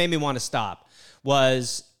actually what made me want to stop.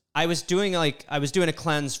 Was I was doing a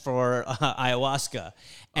cleanse for ayahuasca,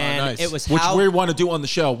 and nice. it was which how we want to do on the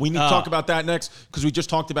show. We need to talk about that next because we just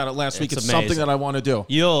talked about it last week. It's something amazing. that I want to do.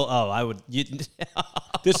 I would.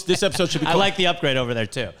 This episode should be. I like the upgrade over there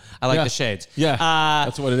too. I like the shades. Yeah,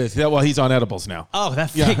 that's what it is. Yeah, well, he's on edibles now. Oh, that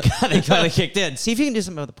thank God it finally kicked in. See if you can do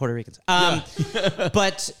something about the Puerto Ricans.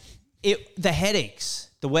 But the headaches.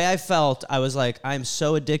 The way I felt, I was like, I'm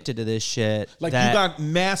so addicted to this shit. Like that, you got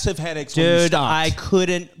massive headaches when you dude, stopped. I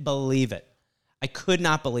couldn't believe it. I could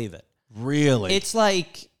not believe it. Really? It's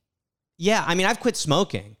like, yeah, I mean, I've quit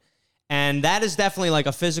smoking, and that is definitely like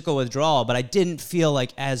a physical withdrawal, but I didn't feel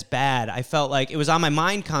like as bad. I felt like it was on my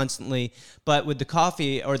mind constantly, but with the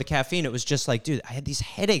coffee or the caffeine, it was just like, dude, I had these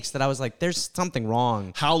headaches that I was like, there's something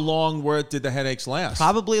wrong. How long did the headaches last?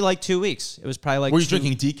 Probably like 2 weeks. It was probably like Were you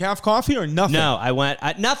drinking decaf coffee or nothing? No,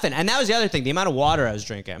 nothing. And that was the other thing, the amount of water I was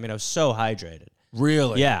drinking. I mean, I was so hydrated.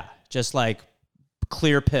 Really? Yeah, just like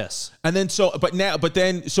clear piss. And then so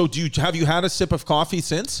have you had a sip of coffee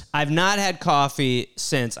since? I've not had coffee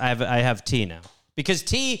since. I have tea now. Because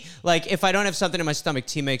tea, like, if I don't have something in my stomach,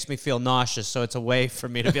 tea makes me feel nauseous. So it's a way for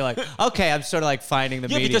me to be like, okay, I'm sort of like finding the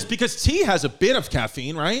medium. because tea has a bit of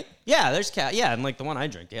caffeine, right? Yeah, there's yeah, and like the one I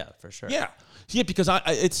drink, yeah, for sure. Yeah, because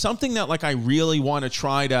it's something that like I really want to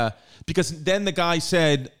try to, because then the guy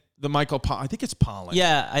said the Michael I think it's Pollan.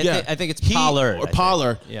 Yeah, I think it's Pollard. Or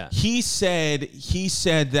Pollard. Yeah. He said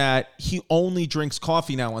that he only drinks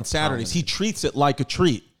coffee now on Saturdays. He treats it like a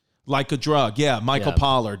treat, like a drug. Yeah, Michael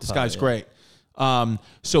Pollard. This guy's great.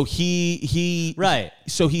 So he right.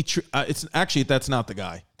 So it's actually that's not the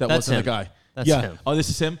guy. That's wasn't him. the guy. That's him. Oh, this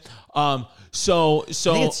is him. So I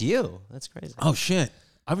think it's you. That's crazy. Oh shit.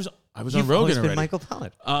 I was You've on Rogan always been already. Michael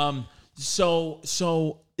Pollard.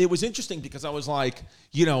 So it was interesting because I was like,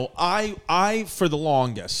 I for the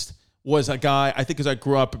longest was a guy, I think because I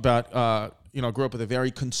grew up with a very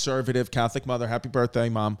conservative Catholic mother. Happy birthday,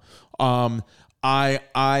 Mom. I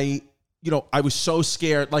was so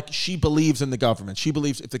scared. Like, she believes in the government. She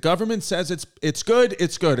believes if the government says it's good,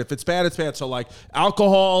 it's good. If it's bad, it's bad. So like,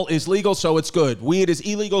 alcohol is legal, so it's good. Weed is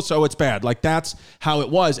illegal, so it's bad. Like, that's how it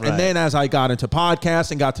was. Right. And then as I got into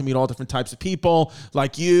podcasts and got to meet all different types of people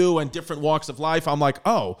like you and different walks of life, I'm like,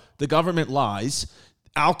 oh, the government lies.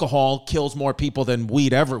 Alcohol kills more people than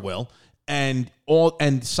weed ever will. And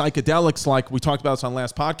psychedelics, like we talked about this on the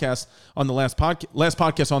last podcast on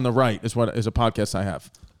the right is a podcast I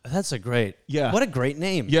have. That's a great. Yeah. What a great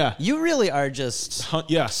name. Yeah. You really are just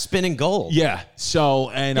spinning gold. Yeah. So,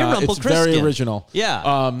 and it's Rumpelstiltskin. very original.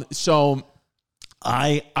 Yeah. So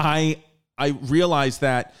I realized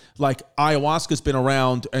that like ayahuasca's been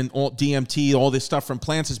around and all DMT, all this stuff from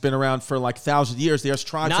plants has been around for like 1,000 years. There's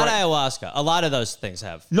tribes. Not ayahuasca. A lot of those things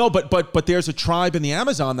have. No, but there's a tribe in the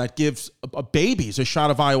Amazon that gives babies a shot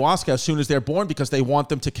of ayahuasca as soon as they're born because they want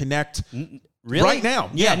them to connect. Really? Right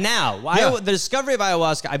now. Yeah, now. The discovery of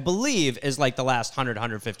ayahuasca, I believe, is like the last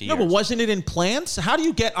 150 years. No, but wasn't it in plants? How do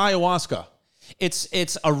you get ayahuasca?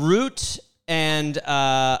 It's a root and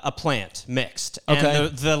a plant mixed. Okay.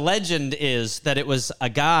 And the legend is that it was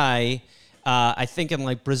a guy, I think in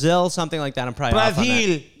like Brazil, something like that. I'm probably off on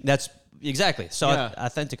that. That's exactly. So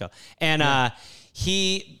Authentico. And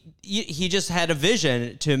he just had a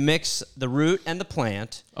vision to mix the root and the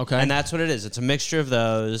plant. Okay. And that's what it is. It's a mixture of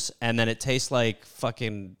those, and then it tastes like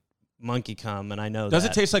fucking monkey cum, and I know Does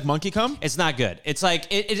that. it taste like monkey cum? It's not good. It's like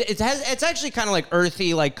it's actually kind of like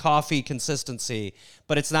earthy, like coffee consistency,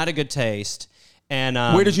 but it's not a good taste. And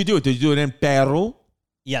where did you do it? Did you do it in Peru?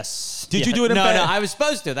 Yes. Did you do it in No, Peru? no, I was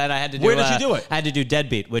supposed to. That I had to do. Where did you do it? I had to do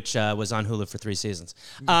Deadbeat, which was on Hulu for 3 seasons.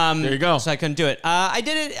 There you go. So I couldn't do it. I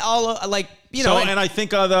did it all like and I think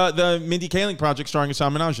the Mindy Kaling project starring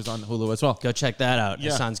Hasan Minhaj is on Hulu as well. Go check that out.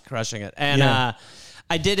 Yeah. Hasan's crushing it. And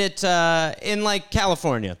I did it in like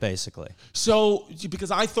California, basically. So,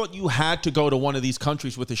 because I thought you had to go to one of these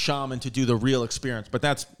countries with a shaman to do the real experience, but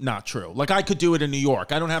that's not true. Like, I could do it in New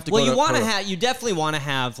York. I don't have to go to Peru. You definitely want to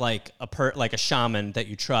have like a shaman that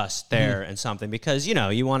you trust there and something, because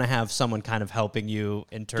you want to have someone kind of helping you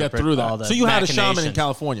interpret Get through all that. the So you had a shaman in machinations.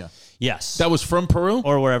 California. Yes. That was from Peru?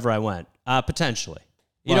 Or wherever I went. Potentially.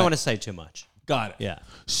 You Right. don't want to say too much. Got it. Yeah.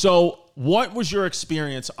 So what was your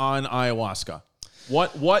experience on ayahuasca?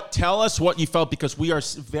 Tell us what you felt, because we are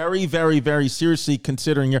very, very, very seriously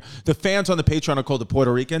considering the fans on the Patreon are called the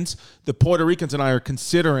Puerto Ricans. The Puerto Ricans and I are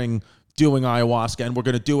considering doing ayahuasca, and we're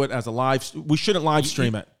going to do it as a live. We shouldn't live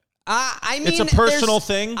stream it. I mean, it's a personal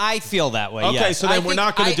thing. I feel that way. Okay, yes. so then we're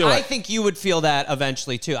not going to do it. I think you would feel that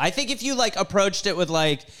eventually too. I think if you like approached it with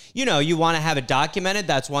like, you know, you want to have it documented,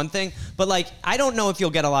 that's one thing. But like, I don't know if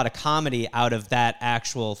you'll get a lot of comedy out of that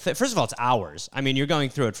actual. First of all, it's hours. I mean, you're going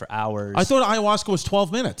through it for hours. I thought ayahuasca was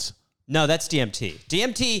 12 minutes. No, that's DMT.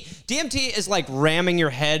 DMT is like ramming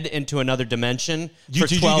your head into another dimension.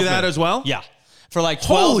 Did you do that minutes. as well? Yeah. For like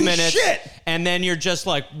 12 Holy minutes. Shit. And then you're just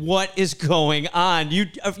like, what is going on?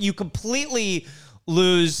 You completely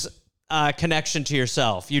lose connection to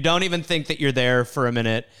yourself. You don't even think that you're there for a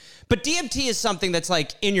minute. But DMT is something that's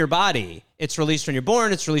like in your body. It's released when you're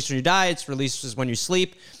born. It's released when you die. It's released when you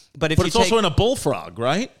sleep. But it's also in a bullfrog,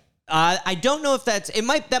 right? I don't know if that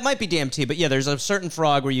might be DMT, but yeah, there's a certain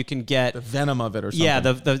frog where you can get the venom of it or something. Yeah,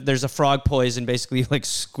 there's a frog poison. Basically, you like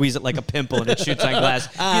squeeze it like a pimple and it shoots on glass.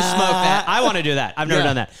 You smoke that. I want to do that. I've never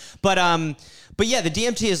done that. But yeah, the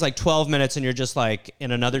DMT is like 12 minutes and you're just like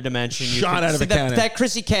in another dimension. Shot out of a cannon. That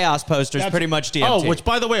Chrissy Chaos poster is pretty much DMT. Oh, which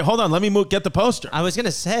by the way, hold on, let me get the poster. I was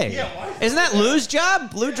gonna say, isn't that Lou's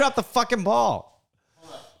job? Lou dropped the fucking ball.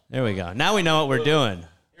 There we go. Now we know what we're doing.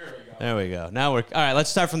 There we go. Now all right, let's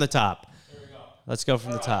start from the top. There we go. Let's go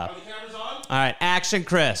from the top. Are the cameras on? All right, action,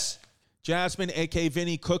 Chris. Jasmine, a.k.a.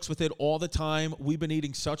 Vinny, cooks with it all the time. We've been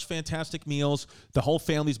eating such fantastic meals. The whole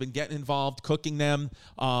family's been getting involved, cooking them.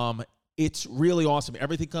 It's really awesome.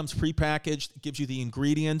 Everything comes prepackaged. It gives you the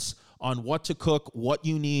ingredients on what to cook, what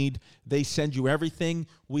you need. They send you everything.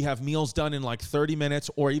 We have meals done in like 30 minutes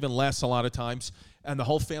or even less a lot of times. And the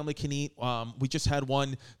whole family can eat. We just had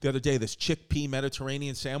one the other day, this chickpea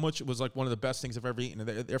Mediterranean sandwich. It was like one of the best things I've ever eaten.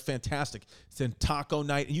 They're fantastic. It's in taco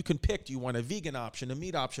night. And you can pick, do you want a vegan option, a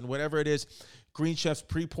meat option, whatever it is. Green Chef's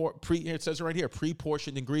it says it right here,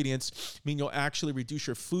 pre-portioned ingredients mean you'll actually reduce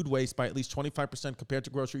your food waste by at least 25% compared to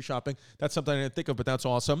grocery shopping. That's something I didn't think of, but that's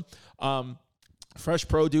awesome. Fresh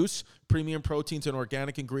produce, premium proteins, and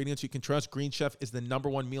organic ingredients you can trust. Green Chef is the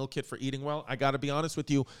 #1 meal kit for eating well. I got to be honest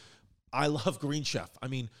with you. I love Green Chef. I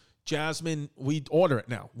mean, Jasmine, we order it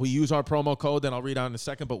now. We use our promo code that I'll read out in a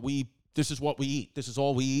second, but this is what we eat. This is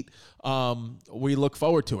all we eat. We look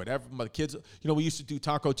forward to it. My kids, we used to do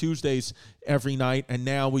Taco Tuesdays every night, and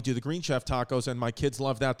now we do the Green Chef tacos, and my kids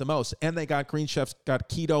love that the most. And they got Green Chef's got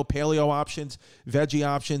keto, paleo options, veggie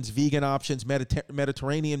options, vegan options,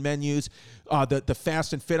 Mediterranean menus, the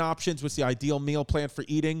fast and fit options, which is the ideal meal plan for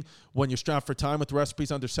eating when you're strapped for time, with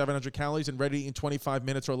recipes under 700 calories and ready in 25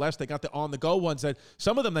 minutes or less. They got the on-the-go ones that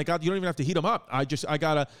some of them you don't even have to heat them up.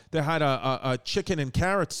 They had a chicken and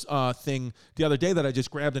carrots thing the other day that I just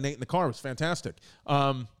grabbed and ate in the car. It was fantastic.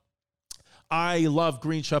 I love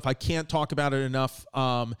Green Chef. I can't talk about it enough.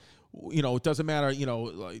 It doesn't matter,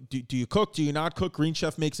 do you cook? Do you not cook? Green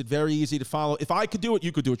Chef makes it very easy to follow. If I could do it,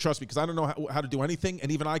 you could do it. Trust me, because I don't know how to do anything.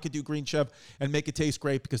 And even I could do Green Chef and make it taste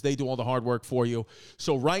great because they do all the hard work for you.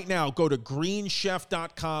 So right now, go to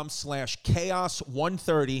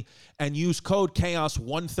greenchef.com/chaos130 and use code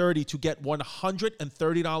chaos130 to get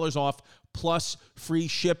 $130 off plus free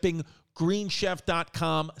shipping.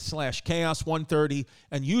 greenchef.com/chaos130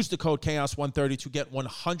 and use the code chaos130 to get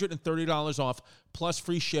 $130 off plus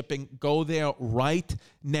free shipping. Go there right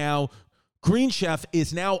now. Green Chef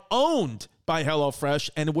is now owned by HelloFresh,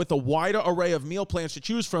 and with a wider array of meal plans to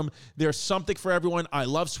choose from, there's something for everyone. I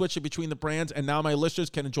love switching between the brands, and now my listeners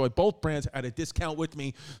can enjoy both brands at a discount with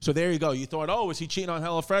me. So there you go. You thought, is he cheating on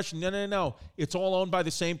HelloFresh? No. It's all owned by the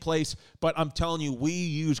same place, but I'm telling you, we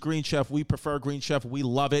use Green Chef. We prefer Green Chef. We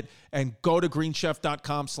love it. And go to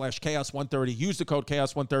greenchef.com/chaos130. Use the code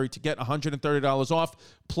chaos130 to get $130 off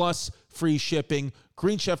plus free shipping.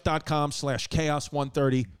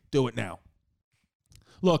 greenchef.com/chaos130. Do it now.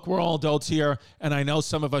 Look, we're all adults here, and I know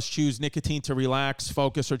some of us choose nicotine to relax,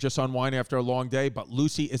 focus, or just unwind after a long day, but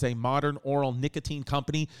Lucy is a modern oral nicotine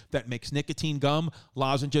company that makes nicotine gum,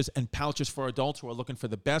 lozenges, and pouches for adults who are looking for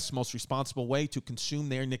the best, most responsible way to consume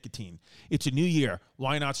their nicotine. It's a new year.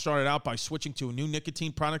 Why not start it out by switching to a new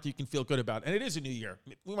nicotine product you can feel good about? And it is a new year.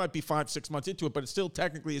 We might be 5-6 months into it, but it still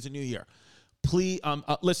technically is a new year. Please,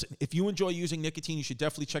 listen, if you enjoy using nicotine, you should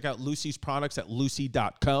definitely check out Lucy's products at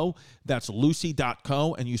lucy.co. That's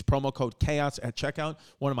lucy.co, and use promo code chaos at checkout.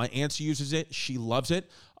 One of my aunts uses it. She loves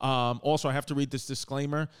it. Also, I have to read this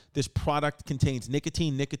disclaimer. This product contains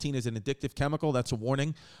nicotine. Nicotine is an addictive chemical. That's a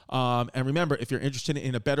warning. And remember, if you're interested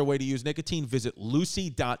in a better way to use nicotine, visit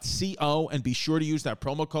lucy.co and be sure to use that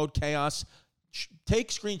promo code chaos. Take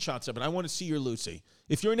screenshots of it. I want to see your Lucy.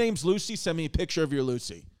 If your name's Lucy, send me a picture of your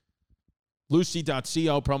Lucy.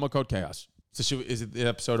 Lucy.co, promo code chaos. So is it the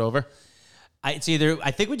episode over? I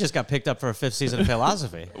think we just got picked up for a 5th season of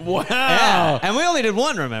Philosophy. Wow. Yeah. And we only did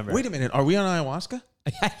one, remember? Wait a minute. Are we on ayahuasca?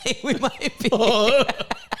 I think we might be. Oh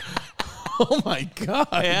my God.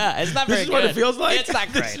 Yeah, it's not very This is good. what it feels like? It's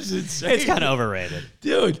not great. This is insane. It's kind of overrated.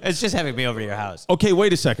 Dude. It's just having me over to your house. Okay,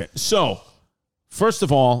 wait a second. So, first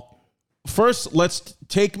of all, let's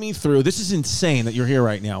take me through. This is insane that you're here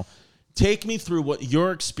right now. Take me through what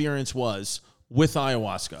your experience was with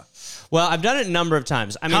ayahuasca. Well, I've done it a number of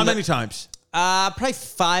times. I mean, How many times? Probably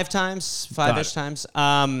 5 times, 5-ish times.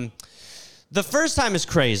 The first time is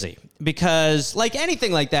crazy because, like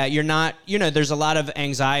anything like that, you're not, there's a lot of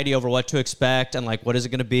anxiety over what to expect and, like, what is it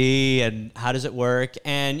going to be and how does it work?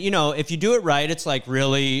 And, if you do it right, it's, like,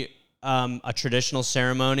 really a traditional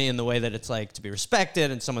ceremony in the way that it's, like, to be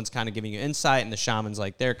respected and someone's kind of giving you insight and the shaman's,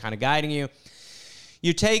 like, they're kind of guiding you.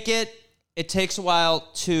 You take it. It takes a while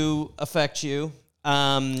to affect you.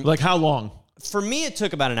 Like how long? For me, it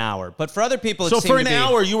took about an hour, but for other people, it So seemed for to an be,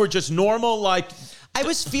 hour, you were just normal, like... I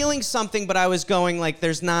was feeling something, but I was going like,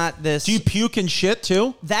 there's not this... Do you puke and shit,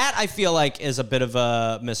 too? That, I feel like, is a bit of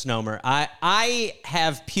a misnomer. I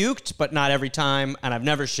have puked, but not every time, and I've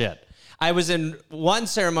never shit. I was in one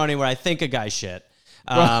ceremony where I think a guy shit.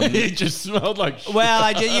 It just smelled like shit.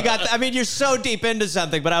 Well, you're so deep into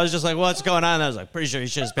something, but I was just like, what's going on? And I was like, pretty sure he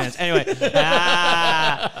shit his pants. Anyway.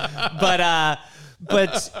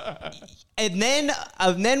 And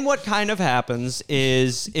then what kind of happens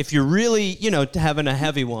is if you're really, having a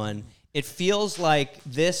heavy one, it feels like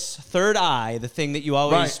this third eye, the thing that you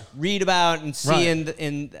always read about and see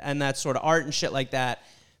in that sort of art and shit like that,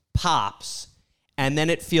 pops. And then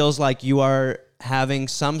it feels like you are having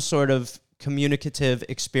some sort of communicative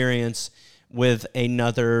experience with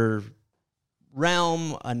another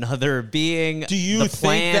realm, another being. Do you the think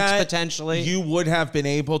plants, that potentially? You would have been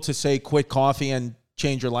able to say quit coffee and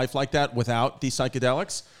change your life like that without these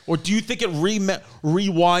psychedelics? Or do you think it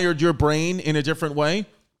rewired your brain in a different way?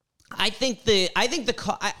 I think it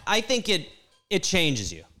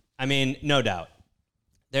changes you. I mean, no doubt.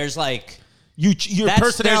 There's like Your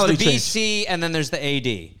personality there's the changed. BC and then there's the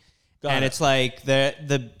AD. It's like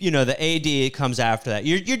the AD comes after that.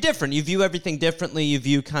 You're different. You view everything differently. You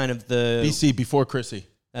view kind of the BC before Chrissy.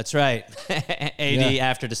 That's right. AD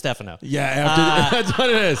after DeStefano. Yeah, after that's what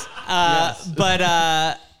it is.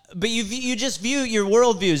 But you just view your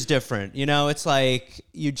worldview is different. It's like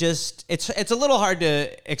it's a little hard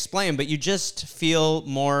to explain, but you just feel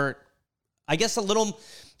more, I guess, a little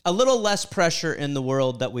less pressure in the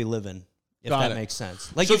world that we live in. If that makes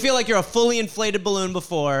sense. Like, you feel like you're a fully inflated balloon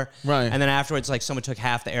before, right? And then afterwards, like, someone took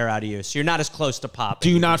half the air out of you, so you're not as close to popping.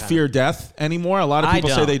 Do you not fear death anymore? A lot of people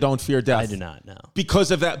say they don't fear death. I do not, no. Because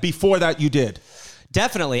of that, before that you did.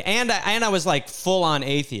 Definitely. And I was, like, full-on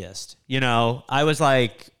atheist, I was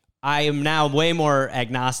like, I am now way more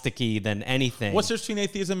agnostic-y than anything. What's there between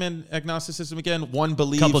atheism and agnosticism again? One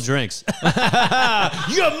believes... Couple drinks.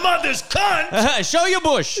 Your mother's cunt! Show your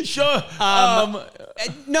bush. Sure.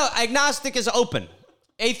 No, agnostic is open.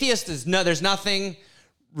 Atheist is no. There's nothing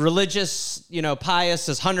religious. Pious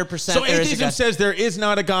is 100%. So atheism says there is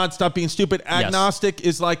not a God. Stop being stupid. Agnostic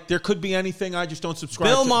is like there could be anything. I just don't subscribe.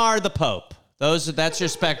 Bill to. Maher, the Pope. That's your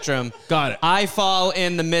spectrum. Got it. I fall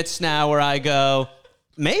in the midst now where I go.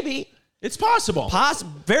 Maybe. It's possible.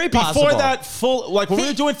 Very possible. Before that, when we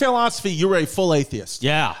were doing philosophy, you were a full atheist.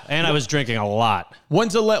 Yeah, and I was drinking a lot. So you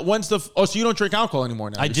don't drink alcohol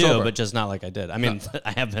anymore now? I You're do, sober. but just not like I did. I mean,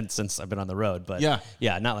 I have been since I've been on the road, but yeah,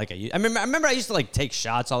 not like I used. I remember I used to like take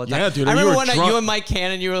shots all the time. Yeah, dude. I remember when drunk. you and Mike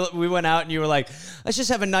Cannon, we went out and you were like, let's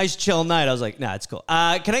just have a nice chill night. I was like, nah, it's cool.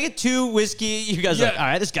 Can I get 2 whiskey? You guys were like, all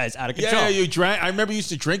right, this guy's out of control. Yeah, you drank. I remember you used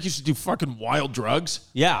to drink. You used to do fucking wild drugs.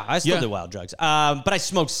 Yeah, I still do wild drugs. But I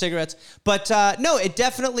smoked cigarettes. But no, it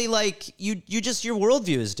definitely like your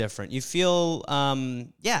worldview is different. You feel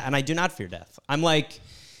and I do not fear death. I'm like,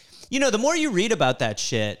 the more you read about that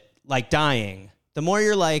shit, like dying, the more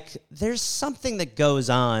you're like, there's something that goes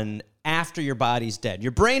on after your body's dead.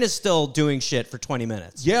 Your brain is still doing shit for 20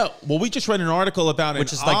 minutes. Yeah, well, we just read an article about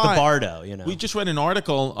which is like the bardo, We just read an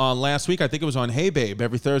article last week. I think it was on Hey Babe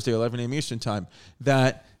every Thursday, 11 a.m. Eastern time.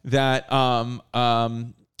 That the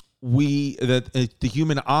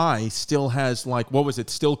human eye still has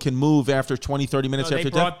still can move after 20, 30 minutes after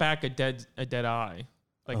death. They brought back a dead eye.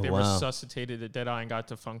 Like they resuscitated a dead eye and got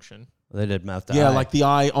to function. They did mouth to eye. Yeah, like the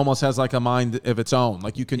eye almost has like a mind of its own.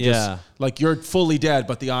 Like you can just you're fully dead,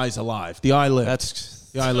 but the eye's alive. The eye lives.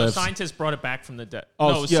 The eye lives. Scientists brought it back from the dead.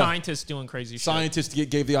 Oh, scientists doing crazy shit. Scientists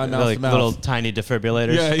gave the eye mouth to mouth. Little tiny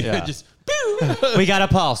defibrillators. Yeah. Just we got a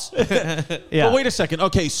pulse. But wait a second.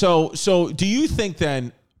 Okay, so do you think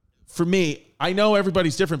then, for me, I know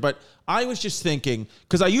everybody's different, but I was just thinking,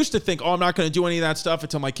 because I used to think, I'm not going to do any of that stuff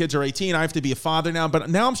until my kids are 18. I have to be a father now. But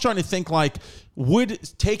now I'm starting to think like, would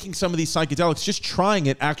taking some of these psychedelics, just trying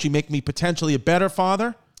it, actually make me potentially a better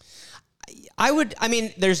father? I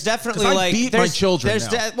mean, there's definitely I like beat my children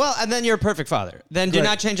now. Well, and then you're a perfect father. Then do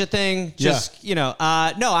not change a thing. Just no,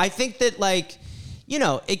 I think that like,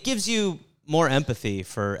 it gives you more empathy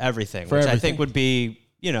for everything, which I think would be,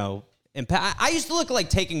 I used to look at like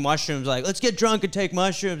taking mushrooms, like let's get drunk and take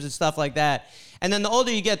mushrooms and stuff like that. And then the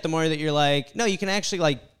older you get, the more that you're like, no, you can actually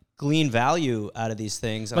like glean value out of these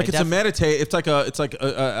things. And like it's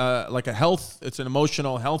a health, it's an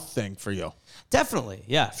emotional health thing for you. Definitely,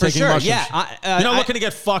 yeah, for taking sure. Mushrooms. Yeah, you're not looking to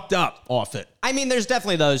get fucked up off it. I mean, there's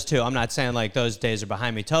definitely those too. I'm not saying like those days are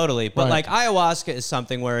behind me totally, but like ayahuasca is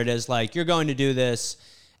something where it is like you're going to do this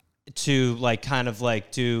to like kind of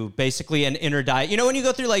like do basically an inner diet. When you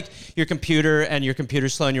go through like your computer and your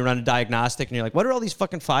computer's slow and you run a diagnostic and you're like, what are all these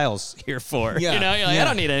fucking files here for? Yeah. You're like, I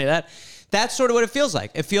don't need any of that. That's sort of what it feels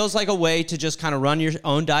like. It feels like a way to just kind of run your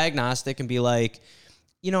own diagnostic and be like,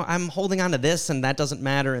 I'm holding on to this and that doesn't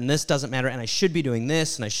matter and this doesn't matter and I should be doing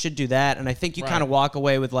this and I should do that. And I think you kind of walk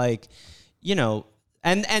away with like,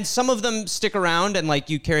 and some of them stick around and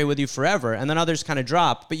like you carry with you forever and then others kind of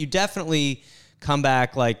drop, but you definitely come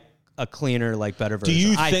back like a cleaner, like better version. Do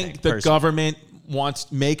you think the government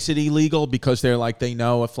makes it illegal because they're like, they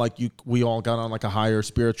know if like we all got on like a higher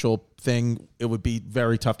spiritual thing, it would be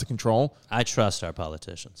very tough to control? I trust our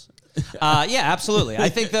politicians. Yeah, absolutely. I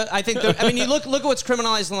think you look at what's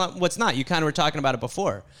criminalized and what's not. You kind of were talking about it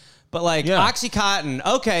before. But like OxyContin,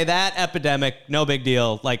 okay, that epidemic, no big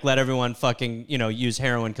deal. Like let everyone fucking, use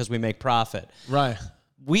heroin because we make profit. Right.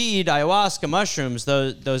 Weed, ayahuasca, mushrooms,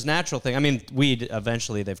 those natural things. I mean, weed,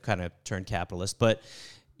 eventually they've kind of turned capitalist, but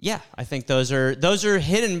yeah, I think those are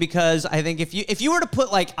hidden because I think if you were to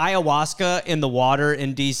put like ayahuasca in the water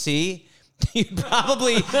in DC, you'd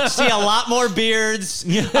probably see a lot more beards,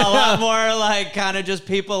 a lot more like kind of just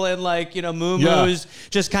people in like, moo-moos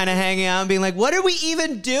just kind of hanging out and being like, what are we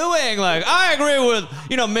even doing? Like, I agree with,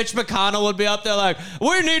 Mitch McConnell would be up there like,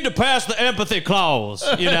 we need to pass the empathy clause,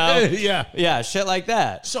 Yeah, shit like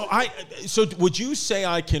that. So would you say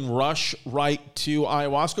I can rush right to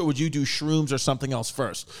ayahuasca or would you do shrooms or something else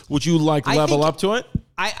first? Would you like level up to it?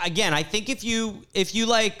 I think if you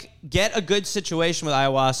like get a good situation with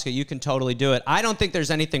ayahuasca, you can totally do it. I don't think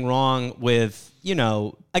there's anything wrong with,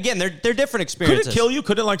 again, they're different experiences. Could it kill you?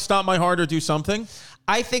 Could it like stop my heart or do something?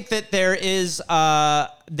 I think that there is,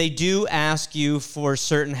 they do ask you for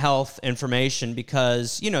certain health information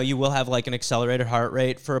because, you will have like an accelerated heart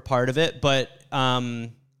rate for a part of it, but,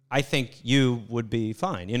 I think you would be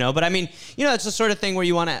fine, But I mean, it's the sort of thing where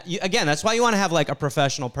you want to, again, that's why you want to have like a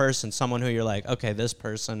professional person, someone who you're like, okay, this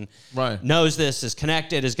person knows this, is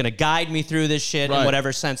connected, is going to guide me through this shit in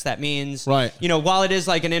whatever sense that means. Right. While it is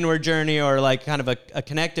like an inward journey or like kind of a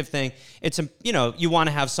connective thing, it's, you want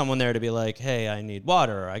to have someone there to be like, hey, I need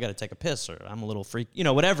water or I got to take a piss or I'm a little freak,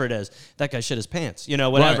 whatever it is. That guy shit his pants,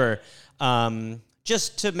 whatever. Right.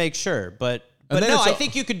 Just to make sure. But no, I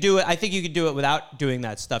think you could do it. I think you could do it without doing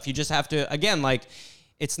that stuff. You just have to, again, like,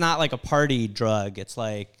 it's not like a party drug. It's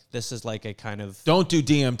like, this is like a kind of... Don't do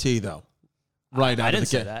DMT, though. Right out I of didn't the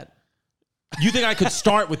say gate. that. You think I could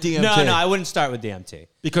start with DMT? No, I wouldn't start with DMT.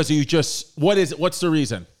 Because you just... What's the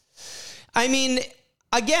reason? I mean...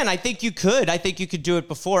 Again, I think you could. I think you could do it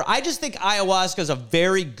before. I just think ayahuasca is a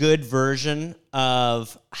very good version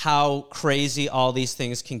of how crazy all these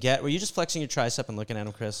things can get. Were you just flexing your tricep and looking at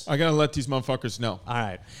him, Chris? I gotta let these motherfuckers know. All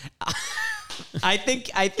right. I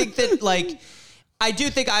think that like I do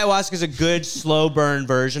think ayahuasca is a good slow burn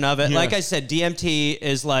version of it. Yeah. Like I said, DMT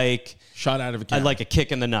is like shot out of a cannon. Like a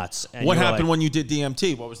kick in the nuts. And what happened when you did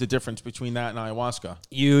DMT? What was the difference between that and ayahuasca?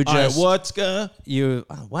 You just... Ayahuasca.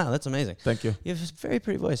 Oh, wow, that's amazing. Thank you. You have a very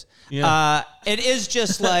pretty voice. Yeah. It is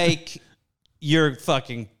just like you're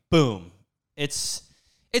fucking boom. It's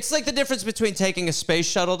like the difference between taking a space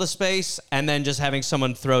shuttle to space and then just having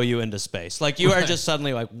someone throw you into space. Like you are just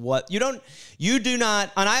suddenly like, what? You do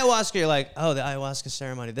not, on ayahuasca, you're like, oh, the ayahuasca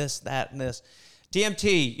ceremony, this, that, and this.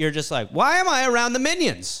 DMT, you're just like, why am I around the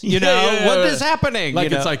minions? What is happening?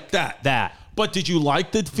 Like it's like that. That. But did you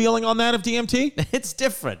like the feeling on that of DMT? It's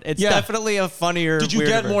different. It's definitely a funnier. Did you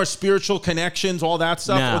get more spiritual connections, all that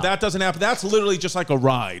stuff? No. Or that doesn't happen? That's literally just like a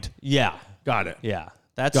ride. Yeah. Got it. Yeah.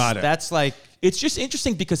 That's like... It's just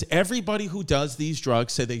interesting because everybody who does these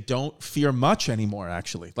drugs say they don't fear much anymore,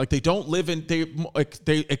 actually. Like they don't live in...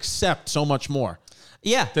 They accept so much more.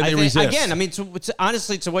 Yeah, then they resist. Again, I mean,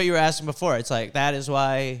 honestly, to what you were asking before, it's like that's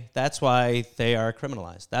why they are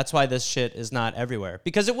criminalized. That's why this shit is not everywhere,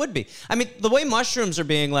 because it would be. I mean, the way mushrooms are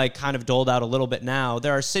being like kind of doled out a little bit now,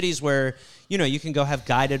 there are cities where you can go have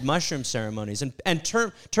guided mushroom ceremonies, and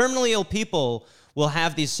terminally ill people will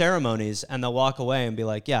have these ceremonies, and they'll walk away and be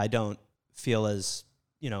like, yeah, I don't feel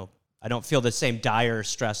I don't feel the same dire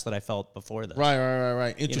stress that I felt before this.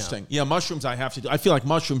 Right. Interesting. Yeah, mushrooms I have to do. I feel like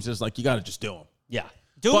mushrooms is like you got to just do them. Yeah.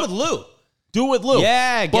 Do it with Lou. Do it with Lou.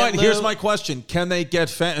 Yeah, But Lou. here's my question. Can they get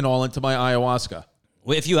fentanyl into my ayahuasca?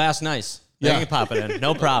 Well, if you ask nice, they can pop it in.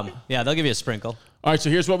 No problem. Yeah, they'll give you a sprinkle. All right,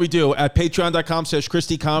 so here's what we do. At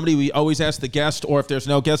patreon.com/ChristyComedy, we always ask the guest, or if there's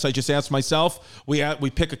no guest, I just ask myself. We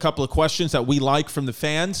pick a couple of questions that we like from the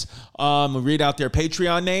fans. We read out their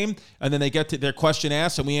Patreon name, and then they get to their question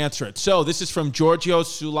asked, and we answer it. So this is from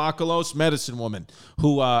Georgios Soulakalos, medicine woman,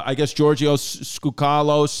 who I guess Georgios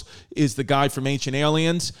Skoukalos is the guy from Ancient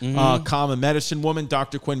Aliens, Kama medicine woman,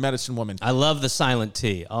 Dr. Quinn medicine woman. I love the silent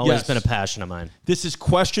T. Always been a passion of mine. This is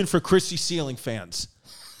question for Chrissy Ceiling fans.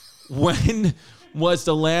 When was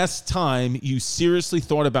the last time you seriously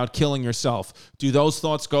thought about killing yourself? Do those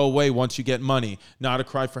thoughts go away once you get money? Not a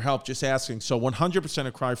cry for help, just asking. So 100%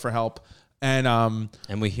 a cry for help. And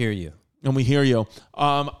we hear you. And we hear you.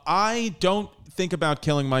 I don't think about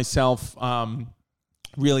killing myself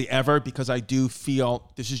really ever, because I do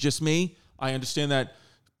feel, this is just me, I understand that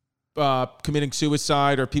committing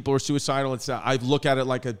suicide or people who are suicidal, I look at it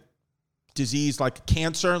like a disease, like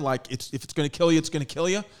cancer, like if it's going to kill you, it's going to kill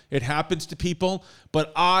you. It happens to people.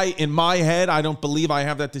 But in my head, I don't believe I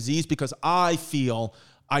have that disease, because I feel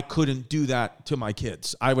I couldn't do that to my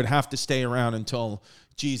kids. I would have to stay around until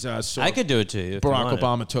Jesus or I could do it to you. Barack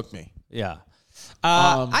Obama took me. Yeah.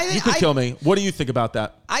 You could kill me. What do you think about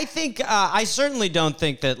that? I think I certainly don't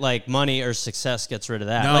think that like money or success gets rid of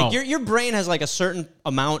that. No. Like your brain has like a certain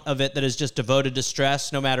amount of it that is just devoted to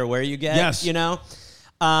stress, no matter where you get. Yes.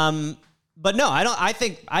 But no, I don't. I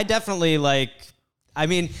think I definitely like. I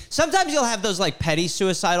mean, sometimes you'll have those like petty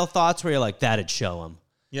suicidal thoughts where you're like, that'd show him.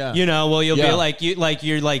 Yeah. You'll be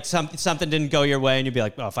like something didn't go your way, and you'd be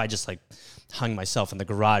like, oh, if I just like hung myself in the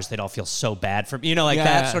garage, they'd all feel so bad for me,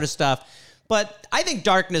 that sort of stuff. But I think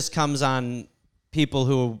darkness comes on people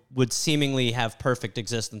who would seemingly have perfect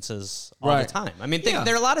existences all the time. I mean,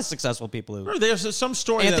 there are a lot of successful people who. There's some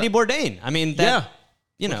story. Anthony Bourdain. I mean, look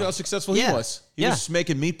how successful he was. He was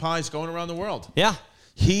making meat pies going around the world. Yeah.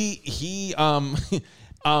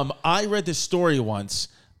 I read this story once,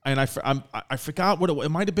 and I forgot what it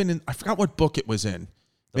might have been in. I forgot what book it was in.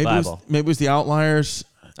 The Bible. Maybe it was The Outliers.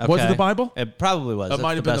 Okay. Was it the Bible? It probably was. It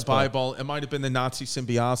might have been the Bible. It might have been the Nazi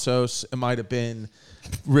Symbiosis. It might have been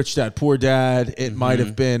Rich Dad Poor Dad. It might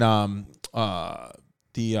have been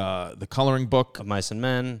the coloring book of Mice and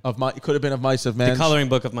Men. It could have been of Mice and Men. The coloring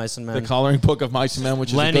book of Mice and Men. The coloring book of Mice and Men,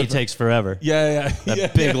 which Lenny is takes forever. Yeah.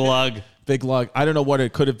 Big lug. Big lug. I don't know what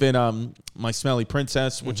it could have been. My Smelly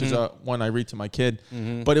Princess, which is one I read to my kid.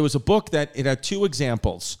 But it was a book that it had two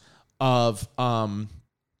examples of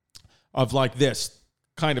like this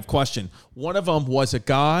kind of question. One of them was a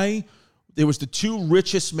guy. There was the two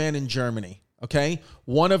richest men in Germany. Okay,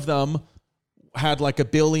 one of them had like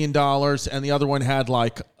 $1 billion, and the other one had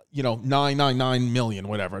like 999 million,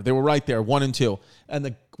 whatever. They were right there, 1 and 2. And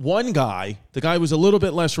the guy was a little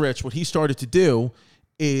bit less rich. What he started to do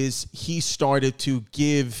is he started to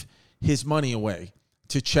give his money away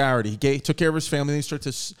to charity. He took care of his family. And he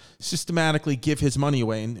started to systematically give his money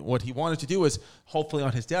away. And what he wanted to do is, hopefully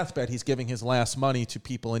on his deathbed, he's giving his last money to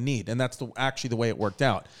people in need. And that's actually the way it worked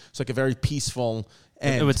out. It's like a very peaceful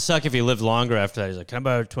end. It would suck if he lived longer after that. He's like, can I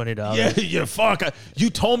borrow $20? Yeah, fuck. You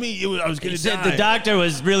told me I was going to die. The doctor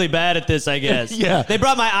was really bad at this, I guess. Yeah. They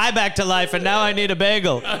brought my eye back to life, and now I need a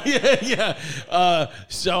bagel.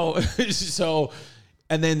 So,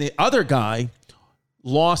 and then the other guy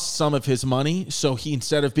lost some of his money. So he,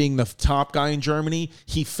 instead of being the top guy in Germany,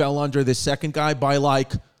 he fell under the second guy by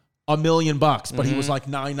like $1 million, but he was like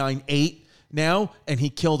 998 now, and he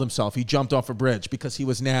killed himself. He jumped off a bridge because he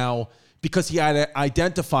had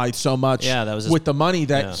identified so much with the money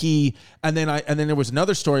that he, and then there was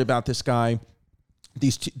another story about this guy,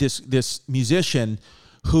 this musician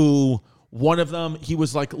who, one of them, he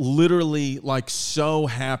was like literally like so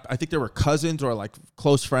happy. I think they were cousins or like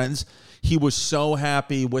close friends. He was so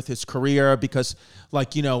happy with his career because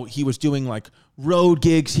like, he was doing like road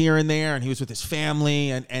gigs here and there, and he was with his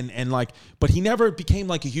family and like, but he never became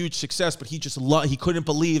like a huge success, but he just he couldn't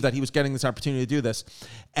believe that he was getting this opportunity to do this.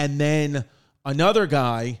 And then another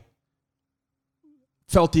guy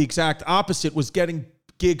felt the exact opposite, was getting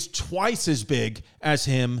gigs twice as big as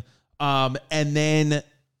him. And then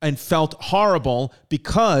and felt horrible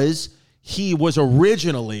because he was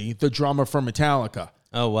originally the drummer for Metallica.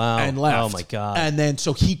 Oh, wow. And left. Oh, my God. And then,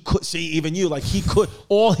 so he could see, even you, like he could,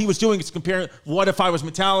 all he was doing is comparing, what if I was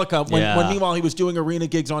Metallica? When meanwhile he was doing arena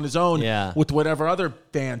gigs on his own with whatever other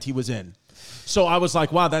band he was in. So I was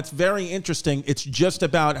like, wow, that's very interesting. It's just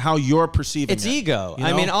about how you're perceiving It's ego. You know?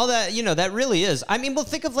 I mean, all that, that really is. I mean, well,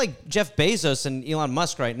 think of like Jeff Bezos and Elon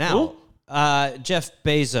Musk right now. Jeff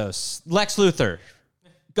Bezos. Lex Luthor.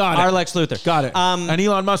 Got it. Our Lex Luthor. Got it. And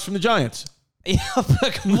Elon Musk from the Giants. One of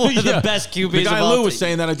the best QBs The guy of all Lou was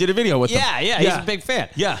saying that I did a video with him. Yeah, he's a big fan.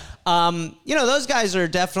 Yeah. Those guys are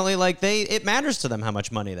definitely like it matters to them how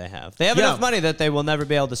much money they have. They have enough money that they will never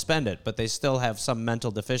be able to spend it, but they still have some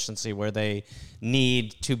mental deficiency where they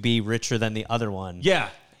need to be richer than the other one. Yeah.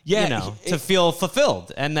 To feel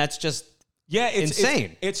fulfilled. And that's just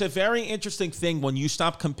insane. It's a very interesting thing when you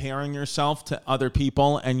stop comparing yourself to other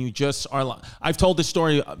people and you just are. I've told this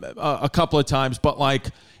story a couple of times, but like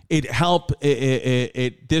it helped.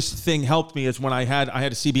 This thing helped me is when I had a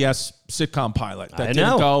CBS sitcom pilot that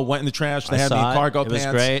didn't go, went in the trash. They had me in cargo pants. It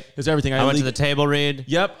was great. It was everything. I went to the table read.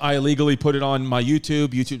 Yep, I illegally put it on my YouTube,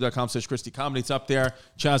 youtube.com/ChristyComedy. It's up there.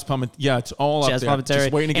 Chaz Palminteri. Yeah, it's all up there.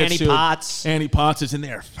 Just waiting to get sued. Annie Potts is in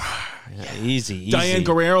there. Easy. Diane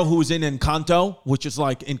Guerrero, who was in Encanto, which is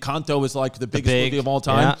like Encanto is like the biggest movie of all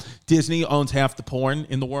time. Yeah. Disney owns half the porn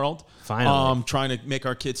in the world. Finally, trying to make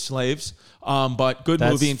our kids slaves. But good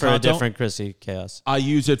movie Encanto. For a different Chrissy Chaos. I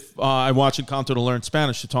use it. I watch Encanto to learn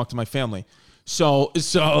Spanish to talk to my family.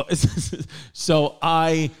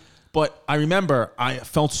 But I remember I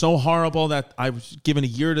felt so horrible that I was given a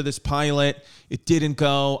year to this pilot. It didn't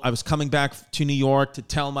go. I was coming back to New York to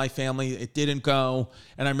tell my family it didn't go.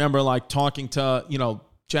 And I remember like talking to,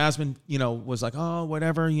 Jasmine, was like, oh,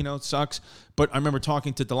 whatever, it sucks. But I remember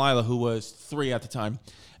talking to Delilah, who was 3 at the time.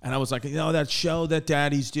 And I was like, that show that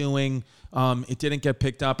Daddy's doing, it didn't get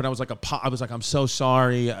picked up. And I was like, I'm so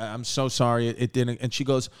sorry. I'm so sorry. It didn't. And she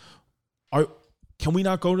goes, can we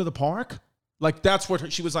not go to the park? Like, that's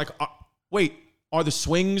what she was like, wait, are the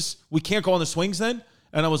swings, we can't go on the swings then?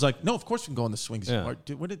 And I was like, no, of course we can go on the swings. Yeah.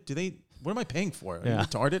 What am I paying for? Are you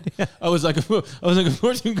retarded? Yeah. I was like, of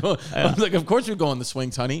course we can go. Yeah. I was like, of course we go on the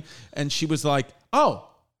swings, honey. And she was like, oh.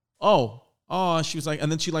 She was like,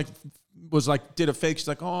 and then she did a fake. She's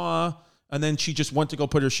like, oh. And then she just went to go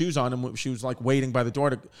put her shoes on, and she was like waiting by the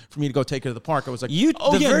door for me to go take her to the park. I was like,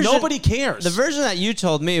 nobody cares. The version that you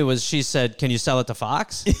told me was she said, can you sell it to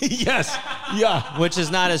Fox? Yes. Yeah. Which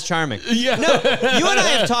is not as charming. Yeah. No, you and I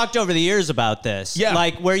have talked over the years about this. Yeah.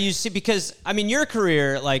 Like where you see, because I mean, your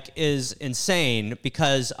career is insane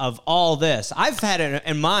because of all this. I've had it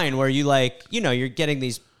in mind where you you're getting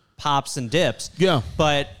these pops and dips. Yeah.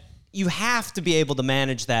 But you have to be able to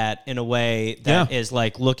manage that in a way that is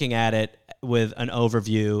like looking at it with an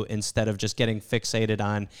overview instead of just getting fixated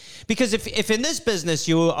on, because if in this business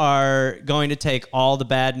you are going to take all the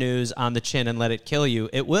bad news on the chin and let it kill you,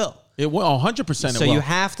 it will. It will, 100%. So you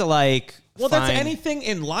have to that's anything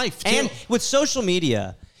in life too. And with social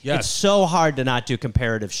media, it's so hard to not do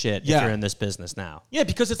comparative shit if you're in this business now. Yeah,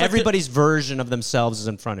 because it's everybody's version of themselves is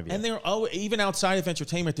in front of you. And even outside of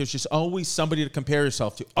entertainment, there's just always somebody to compare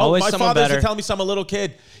yourself to. Always my someone father better. used to tell me, I'm a little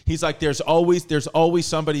kid. He's like, there's always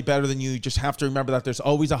somebody better than you. You just have to remember that there's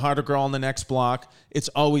always a hotter girl on the next block. It's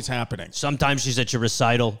always happening. Sometimes she's at your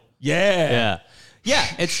recital. Yeah. Yeah,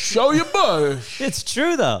 it's show your bush. It's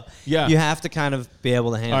true though. Yeah, you have to kind of be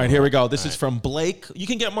able to handle. All right, here we go. This is from Blake. You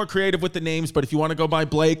can get more creative with the names, but if you want to go by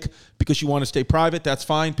Blake because you want to stay private, that's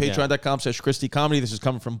fine. Patreon.com/ChristyComedy. This is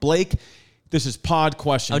coming from Blake. This is pod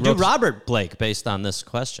question. I'll do Robert Blake based on this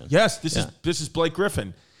question. Yes, this is Blake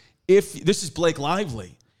Griffin. This is Blake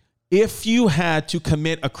Lively. If you had to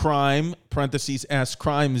commit a crime (S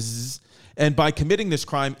crimes), and by committing this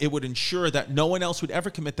crime, it would ensure that no one else would ever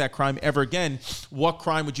commit that crime ever again, what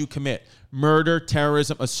crime would you commit? Murder,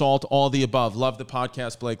 terrorism, assault, all the above. Love the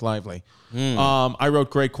podcast, Blake Lively. I wrote,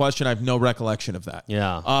 great question. I have no recollection of that.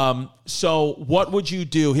 Yeah. So what would you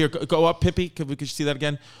do? Here, go up, Pippi. Could you see that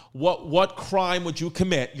again? What crime would you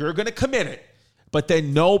commit? You're going to commit it. But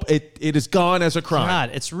then, it is gone as a crime.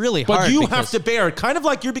 God, it's really hard. But you have to bear it. Kind of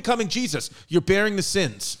like you're becoming Jesus. You're bearing the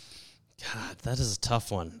sins. God, that is a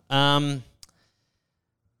tough one.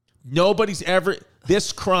 Nobody's ever...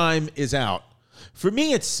 This crime is out. For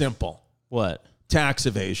me, it's simple. What? Tax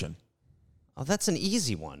evasion. Oh, that's an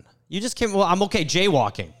easy one. You just came... Well, I'm okay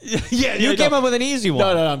jaywalking. You came up with an easy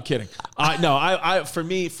one. No, I'm kidding. For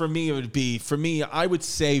me, it would be... For me, I would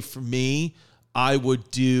say for me, I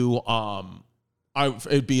would do...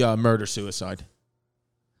 it'd be a murder-suicide.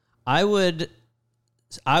 I would...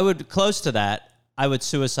 Close to that, I would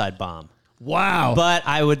suicide bomb. Wow. But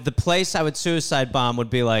the place I would suicide bomb would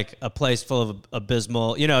be like a place full of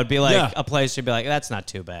abysmal, it'd be like a place you'd be like, that's not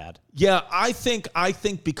too bad. Yeah, I think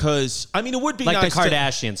because, I mean, it would be like nice the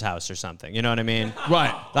Kardashians' house or something. You know what I mean?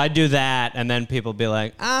 Right. I'd do that, and then people be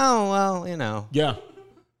like, oh, well, Yeah.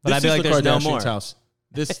 But I'd be like, there's no more. House.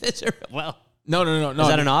 This. Well. No. Is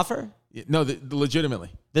that an offer? No, legitimately.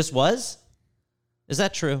 This was? Is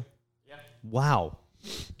that true? Yeah. Wow.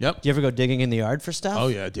 Yep. Do you ever go digging in the yard for stuff? Oh,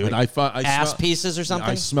 yeah, dude. Like I ass smell, pieces or something?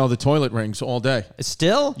 I smell the toilet rings all day.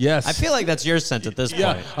 Still? Yes. I feel like that's your scent at this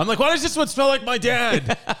Yeah. point. I'm like, why does this one smell like my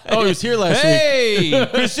dad? Oh, he was here last week. Hey,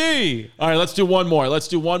 Chrissy. All right, let's do one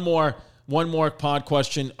more. One more pod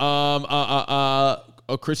question.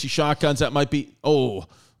 Chrissy Shotguns, that might be,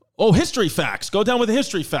 history facts. Go down with a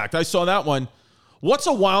history fact. I saw that one. What's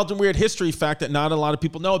a wild and weird history fact that not a lot of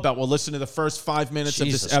people know about? We'll listen to the first 5 minutes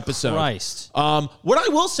of this episode. Christ. What I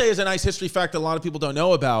will say is a nice history fact that a lot of people don't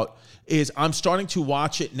know about is I'm starting to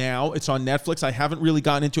watch it now. It's on Netflix. I haven't really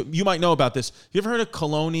gotten into it. You might know about this. You ever heard of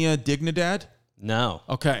Colonia Dignidad? No.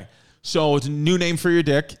 Okay. So it's a new name for your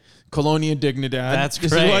dick. Colonia Dignidad. That's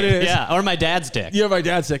great. This is what it is. Yeah, or my dad's dick. Yeah, my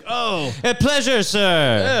dad's dick. Oh. A pleasure,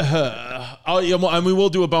 sir. And we will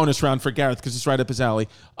do a bonus round for Gareth because it's right up his alley.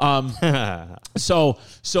 So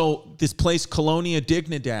this place, Colonia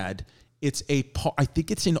Dignidad, I think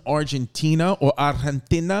it's in Argentina or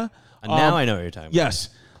Argentina. Now I know what you're talking about. Yes.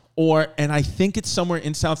 And I think it's somewhere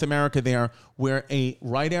in South America there where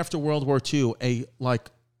right after World War II,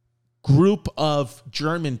 group of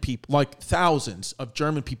German people, like thousands of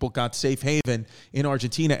German people, got safe haven in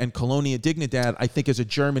Argentina, and Colonia Dignidad, I think, is a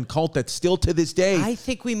German cult that still to this day, I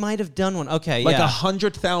think we might have done one. Okay, like yeah.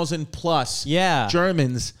 100,000 plus Yeah.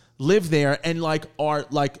 Germans live there and are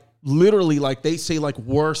literally they say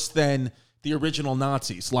worse than the original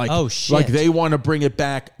Nazis. Oh, shit. Like they want to bring it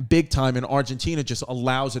back big time, and Argentina just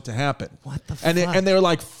allows it to happen. What the and fuck? And they're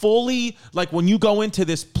fully when you go into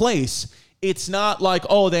this place, it's not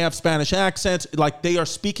they have Spanish accents. They are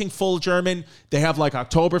speaking full German. They have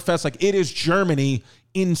Oktoberfest. It is Germany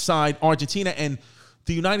inside Argentina. And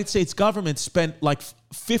the United States government spent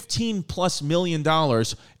 $15+ million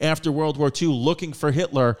after World War II looking for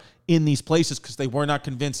Hitler in these places because they were not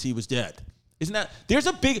convinced he was dead. Isn't that? There's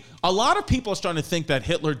a lot of people are starting to think that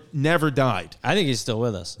Hitler never died. I think he's still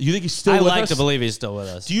with us. You think he's still with us? I like to believe he's still with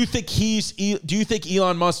us. Do you think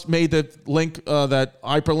Elon Musk made the link, that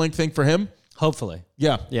hyperlink thing for him? Hopefully.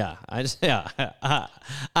 Yeah. Yeah. I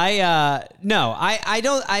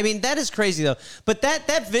don't. I mean, that is crazy though. But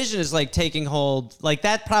that vision is taking hold.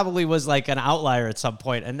 That probably was an outlier at some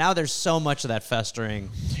point, and now there's so much of that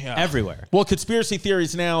festering everywhere. Well, conspiracy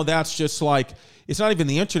theories now, that's just it's not even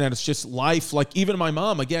the internet. It's just life. Even my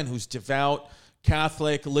mom, again, who's devout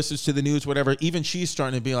Catholic, listens to the news, whatever, even she's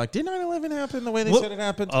starting to be like, did 9/11 happen the way they said it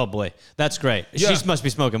happened? Oh boy, that's great. Yeah. She must be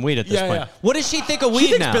smoking weed at this point. Yeah. What does she think of weed She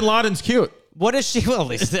thinks now? Bin Laden's cute. What is she? Well,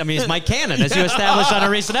 he's Mike Cannon, as you established on a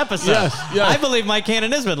recent episode. Yes. I believe Mike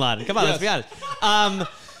Cannon is Bin Laden. Come on, let's be honest.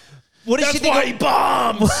 What does she think? That's why he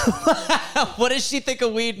bombs. What does she think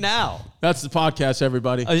of weed now? That's the podcast,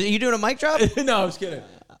 everybody. Are you doing a mic drop? No, I was kidding.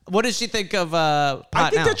 What does she think of pot I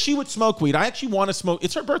think now? that she would smoke weed. I actually want to smoke.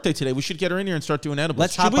 It's her birthday today. We should get her in here and start doing edibles.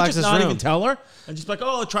 Let's should we hotbox just this not room. even tell her and just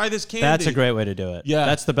try this candy? That's a great way to do it. Yeah.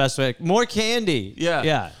 That's the best way. More candy. Yeah.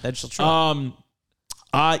 Yeah. That she'll try.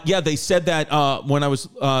 They said that when I was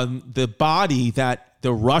the body that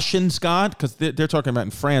the Russians got, because they're talking about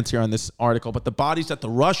in France here on this article, but the bodies that the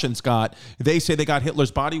Russians got, they say they got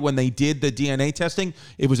Hitler's body when they did the DNA testing.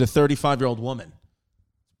 It was a 35-year-old woman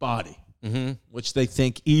body, which they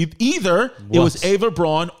think either it was Eva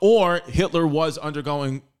Braun or Hitler was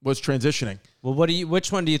transitioning. Well,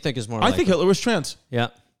 which one do you think is more I likely? think Hitler was trans. Yeah.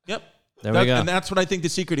 Yep. There we go. And that's what I think the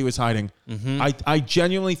secret he was hiding. I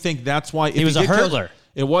genuinely think that's why. If he was a did kill- hurdler.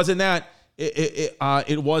 It wasn't that.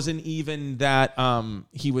 It wasn't even that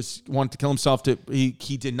he wanted to kill himself.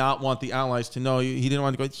 He did not want the Allies to know. He didn't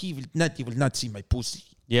want to go. He will not see my pussy.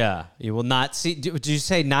 Yeah, you will not see. Did you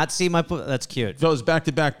say not see my? That's cute. Those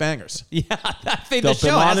back-to-back bangers. Yeah, I think The the show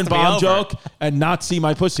Bin has Laden to be bomb over. joke and not see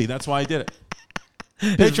my pussy. That's why I did it.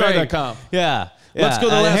 Patreon.com. Yeah. Let's go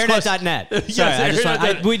to the last hairnet.net. question. Sorry, Yes,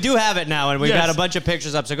 hairnet.net. we do have it now, and we've Yes. got a bunch of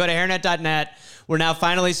pictures up. So go to hairnet.net. We're now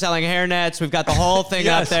finally selling hairnets. We've got the whole thing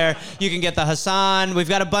Yes. up there. You can get the Hassan. We've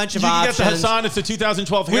got a bunch of You can options. get the Hassan. It's a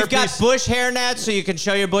 2012 hairpiece. We've got bush hairnets, so you can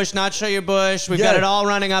show your bush, not show your bush. We've Yeah. got it all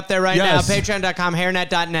running up there right Yes. now. Patreon.com,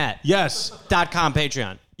 hairnet.net. Yes. .com,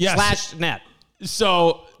 Patreon. Yes. /net.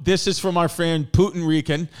 So this is from our friend Putin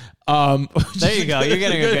Rican. There you go. You're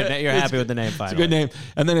getting a good name. You're happy with the name, It's finally. a good name.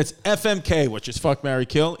 And then it's FMK, which is Fuck, Marry,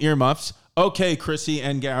 Kill, earmuffs. Okay, Chrissy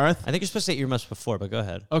and Gareth. I think you're supposed to say earmuffs before, but go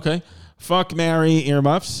ahead. Okay. Fuck, marry,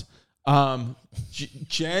 earmuffs. Jen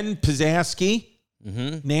Pizzaski.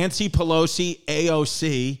 Nancy Pelosi,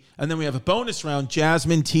 AOC, and then we have a bonus round,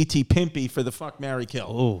 Jasmine TT Pimpy for the fuck, marry, kill.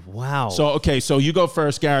 Oh, wow. So you go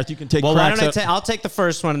first, Gareth. You can take. Well, why cracks don't I'll take the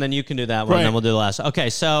first one, and then you can do that one, and then we'll do the last.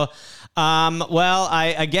 Okay, so,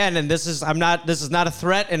 this is not a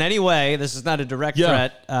threat in any way. This is not a direct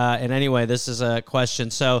threat in any way. This is a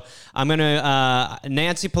question. So I'm gonna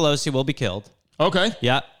Nancy Pelosi will be killed. Okay.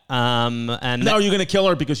 Yeah. And now you're gonna kill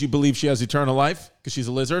her because you believe she has eternal life because she's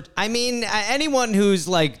a lizard. I mean, anyone who's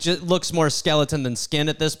like just looks more skeleton than skin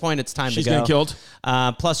at this point, it's time to go. She's getting killed.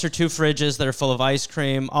 Plus her 2 fridges that are full of ice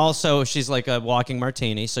cream. Also, she's like a walking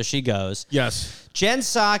martini, so she goes. Yes. Jen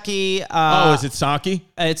Psaki. Is it Psaki?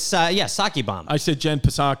 It's Psaki bomb. I said Jen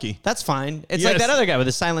Psaki. That's fine. It's like that other guy with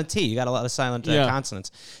a silent T. You got a lot of silent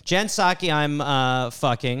consonants. Jen Psaki, I'm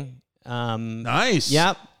fucking. Nice.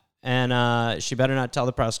 Yep. And she better not tell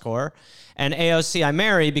the press corps. And AOC I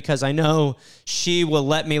marry because I know she will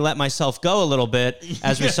let me let myself go a little bit,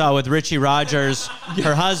 as we saw with Richie Rogers,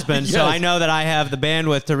 her husband. Yes. So I know that I have the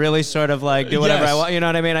bandwidth to really sort of like do whatever I want. You know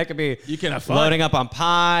what I mean? I could be loading up on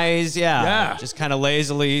pies. Yeah. Just kind of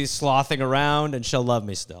lazily slothing around, and she'll love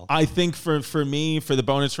me still. I think for me, for the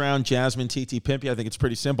bonus round, Jasmine TT Pimpy, I think it's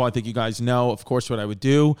pretty simple. I think you guys know, of course, what I would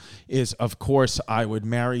do is, of course, I would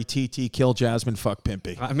marry TT, kill Jasmine, fuck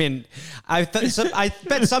Pimpy. I mean, I bet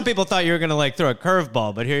some people thought you were going to like throw a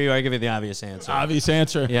curveball, but here you are giving the obvious answer. Obvious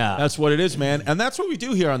answer. Yeah. That's what it is, man. And that's what we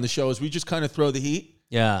do here on the show is we just kind of throw the heat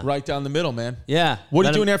right down the middle, man. Yeah. What are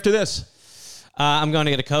you doing after this? I'm going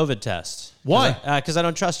to get a COVID test. Why? Because I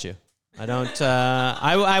don't trust you. I don't,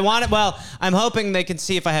 I want it. Well, I'm hoping they can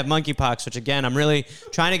see if I have monkeypox, which again, I'm really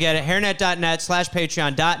trying to get it.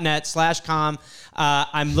 hairnet.net/patreon.net/com.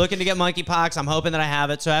 I'm looking to get monkeypox. I'm hoping that I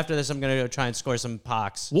have it. So after this, I'm going to go try and score some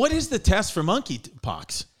pox. What is the test for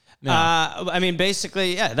monkeypox? No. I mean,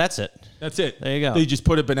 basically, that's it. That's it. There you go. You just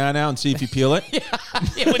put a banana out and see if you peel it?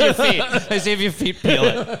 With your feet. They see if your feet peel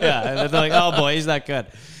it. Yeah. They're like, oh boy, he's not good.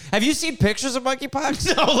 Have you seen pictures of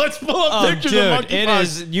monkeypox? No, let's pull up pictures of monkeypox. It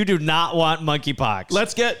is, you do not want monkeypox.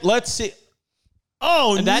 Let's see.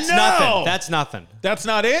 Oh, and that's no. Nothing. That's nothing. That's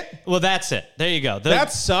not it? Well, that's it. There you go.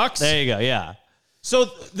 That sucks. There you go, yeah. So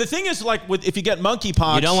the thing is, like, if you get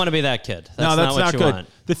monkeypox, you don't want to be that kid. That's not what not you good. Want.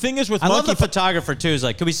 The thing is with I love the photographer too. Is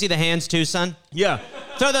like, could we see the hands too, son? Yeah.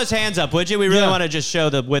 Throw those hands up, would you? We really want to just show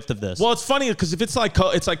the width of this. Well, it's funny because if it's like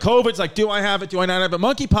COVID, it's like, do I have it? Do I not have it?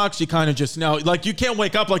 Monkeypox, you kind of just know. Like, you can't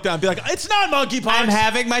wake up like that and be like, it's not monkeypox. I'm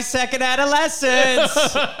having my second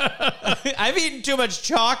adolescence. I've eaten too much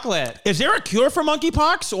chocolate. Is there a cure for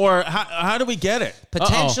monkeypox, or how do we get it?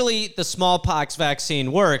 Potentially, the smallpox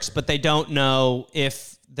vaccine works, but they don't know if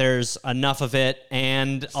there's enough of it,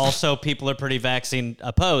 and also people are pretty vaccine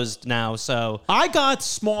opposed now. So I got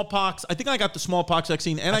smallpox. I think I got the smallpox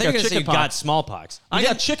vaccine, and I got chickenpox. You got smallpox. I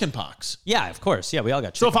got chickenpox. Yeah, of course. Yeah, we all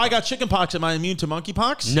got. So if I got chickenpox, am I immune to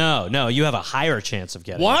monkeypox? No. You have a higher chance of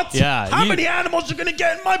getting. What? It. Yeah. How many animals are gonna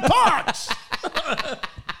get in my pox?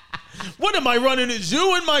 What am I running a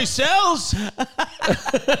zoo in my cells?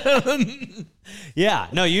 Yeah,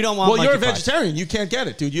 no, you don't want. Well, you're a vegetarian. You can't get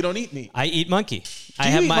it, dude. You don't eat meat. I eat monkey. I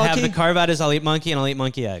have the carve out is I'll eat monkey and I'll eat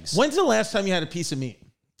monkey eggs. When's the last time you had a piece of meat?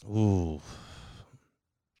 Ooh,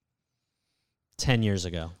 10 years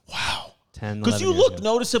ago. Wow. 10, because you look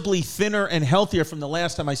noticeably thinner and healthier from the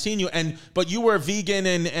last time I seen you, but you were vegan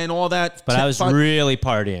and all that. But I was really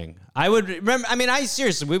partying. I would remember. I mean, I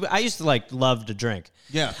seriously, I used to love to drink.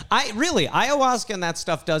 Yeah. Ayahuasca and that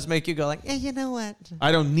stuff does make you go like, you know what?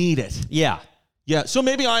 I don't need it. Yeah. Yeah. So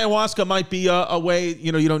maybe ayahuasca might be a way.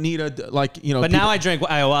 You don't need But now I drink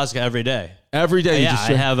ayahuasca every day. Every day. Yeah.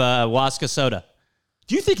 I have a ayahuasca soda.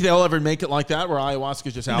 Do you think they'll ever make it like that, where ayahuasca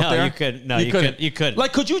is just out there? No, you couldn't. No, you couldn't.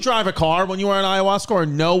 Like, could you drive a car when you were on ayahuasca, or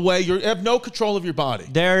no way? You have no control of your body.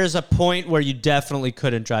 There is a point where you definitely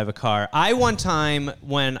couldn't drive a car. One time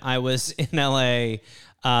when I was in LA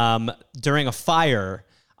during a fire,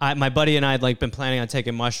 my buddy and I had been planning on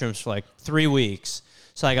taking mushrooms for 3 weeks.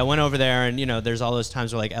 So I went over there, and there's all those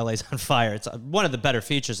times where LA's on fire. It's one of the better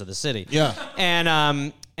features of the city. Yeah.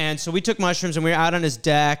 And so we took mushrooms, and we were out on his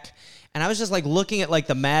deck. And I was just looking at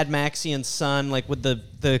the Mad Maxian sun, with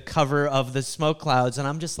the cover of the smoke clouds. And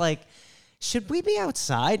I'm just like, should we be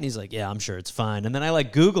outside? And he's like, yeah, I'm sure it's fine. And then I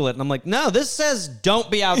Google it, and I'm like, no, this says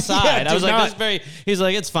don't be outside. I was like, he's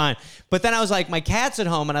like, it's fine. But then I was like, my cat's at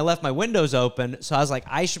home, and I left my windows open. So I was like,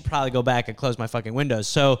 I should probably go back and close my fucking windows.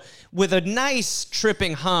 So with a nice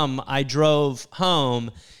tripping hum, I drove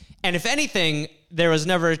home. And if anything, there was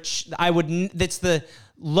never, it's the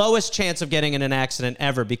lowest chance of getting in an accident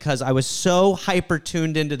ever because I was so hyper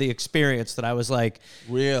tuned into the experience that I was like,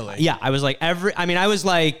 really? Yeah, I was like I was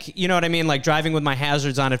like, you know what I mean? Like driving with my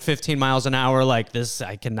hazards on at 15 miles an hour, like this,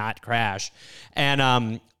 I cannot crash.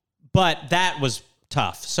 And, but that was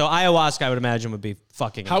tough. So ayahuasca, I would imagine, would be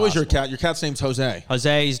fucking How is your impossible. cat? Your cat's name's Jose.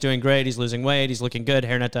 Jose, he's doing great. He's losing weight. He's looking good.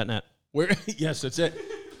 Hairnet.net. Where? Yes, that's it.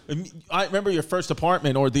 I remember your first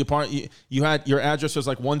apartment or the apartment you had. Your address was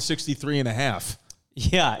like 163 and a half.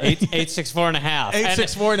 Yeah, 864 and a half.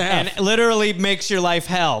 864 and a half. And literally makes your life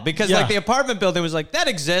hell because like the apartment building was like, that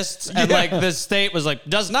exists. And like the state was like,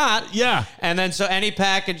 does not. Yeah. And then so any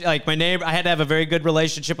package, like my neighbor, I had to have a very good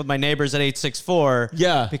relationship with my neighbors at 864.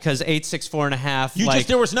 Yeah. Because 864 and a half.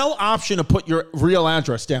 There was no option to put your real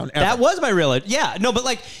address down ever. That was my real, yeah. No, but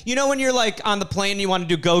like, you know when you're like on the plane and you want to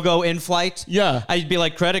do go-go in flight? Yeah. I'd be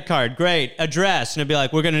like, credit card, great. Address. And it'd be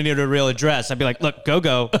like, we're going to need a real address. I'd be like, look,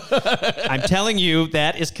 go-go. I'm telling you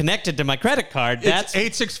that is connected to my credit card. That's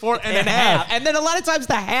 864 and a half. And then a lot of times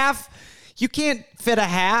the half, you can't fit a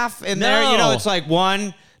half in there. You know, it's like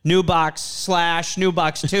one new box / new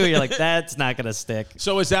box 2. You're like, that's not going to stick.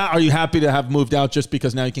 So are you happy to have moved out just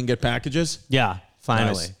because now you can get packages? Yeah,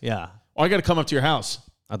 finally. Nice. Yeah. Oh, I got to come up to your house.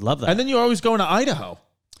 I'd love that. And then you're always going to Idaho.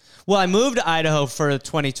 Well, I moved to Idaho for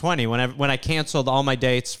 2020 when I canceled all my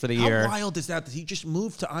dates for the year. How wild is that he just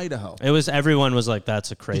moved to Idaho? Everyone was like,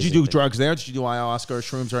 that's a crazy Did you do thing. drugs there? Did you do ayahuasca or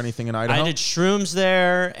shrooms or anything in Idaho? I did shrooms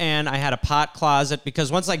there, and I had a pot closet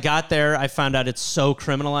because once I got there, I found out it's so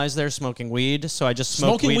criminalized there, smoking weed. So I just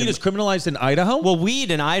smoked Smoking weed is criminalized in Idaho? Well,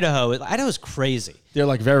 weed in Idaho's crazy. They're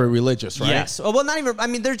like very religious, right? Yes. Well, not even, I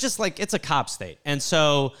mean, they're just like, it's a cop state. And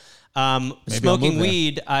so smoking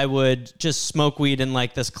weed, I would just smoke weed in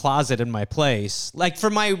like this closet in my place. Like for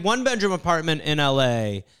my 1-bedroom apartment in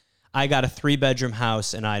LA, I got a 3-bedroom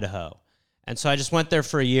house in Idaho. And so I just went there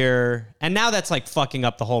for a year. And now that's like fucking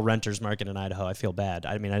up the whole renters market in Idaho. I feel bad.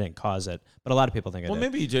 I mean, I didn't cause it, but a lot of people think I did. Well,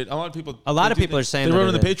 maybe you did. A lot of people are saying they that wrote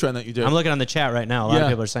on it the is. Patreon that you did. I'm looking on the chat right now. A lot of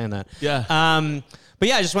people are saying that. Yeah. But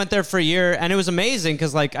yeah, I just went there for a year, and it was amazing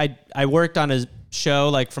because like I worked on a show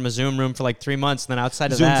like from a Zoom room for like 3 months, and then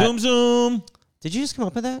outside of that, Zoom. Did you just come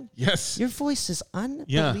up with that? Yes. Your voice is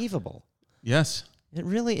unbelievable. Yes. It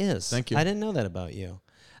really is. Thank you. I didn't know that about you.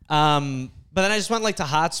 But then I just went like to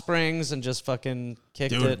hot springs and just fucking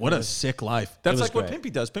kicked it. Dude, what a sick life. That's was like what great.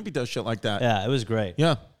 Pimpy does. Pimpy does shit like that. Yeah, it was great.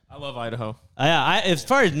 Yeah. I love Idaho. Yeah, as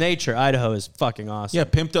far as nature, Idaho is fucking awesome. Yeah,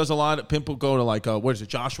 Pimp does a lot. Pimp will go to like, what is it,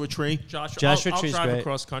 Joshua Tree? Joshua I'll Tree's drive great.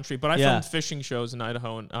 across country, but I filmed fishing shows in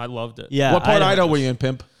Idaho, and I loved it. Yeah. What part of Idaho were you in,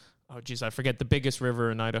 Pimp? Oh, geez, I forget the biggest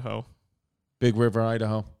river in Idaho. Big River,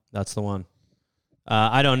 Idaho. That's the one.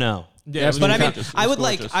 I don't know. Yeah, it was But I mean, gorgeous. It I was would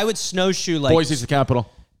gorgeous. I would snowshoe like Boise's the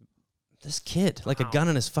capital. this kid, like a gun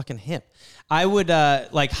on his fucking hip. I would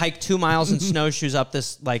like hike 2 miles in snowshoes up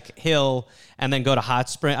this like hill and then go to hot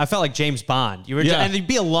spring. I felt like James Bond. And you'd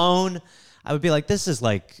be alone. I would be like, this is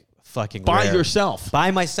like fucking By rare. yourself.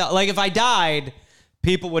 By myself. Like if I died,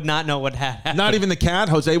 people would not know what had happened. Not even the cat?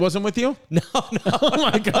 Jose wasn't with you? No.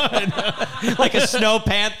 Oh, my God. Like a snow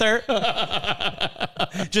panther.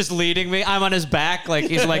 Just leading me. I'm on his back like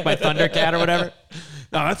he's like my Thundercat or whatever.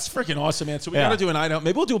 No, that's freaking awesome, man. So we Yeah. got to do an Idaho.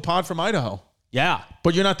 Maybe we'll do a pod from Idaho. Yeah.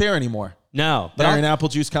 But you're not there anymore. No. But You're in Apple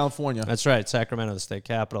Juice, California. that's right. Sacramento, the state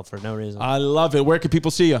capital, for no reason. I love it. Where can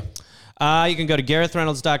people see you? You can go to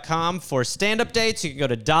GarethReynolds.com for stand-up dates. You can go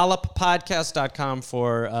to dolloppodcast.com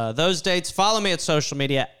for those dates. Follow me at social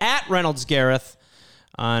media at ReynoldsGareth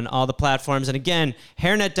on all the platforms. And again,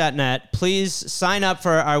 hairnet.net. Please sign up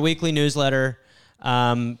for our weekly newsletter.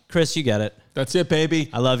 Chris, you get it. That's it, baby.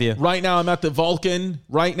 I love you. Right now, I'm at the Vulcan.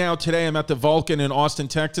 Right now, today, I'm at the Vulcan in Austin,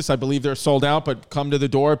 Texas. I believe they're sold out, but come to the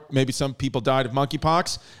door. Maybe some people died of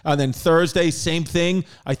monkeypox. And then Thursday, same thing.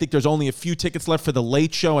 I think there's only a few tickets left for the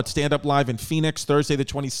late show at Stand Up Live in Phoenix, Thursday the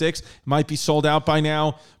 26th. Might be sold out by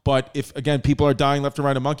now. But if, again, people are dying left and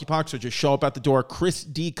right of monkeypox, or just show up at the door,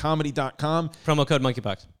 chrisdcomedy.com. Promo code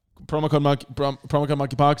monkeypox. Promo code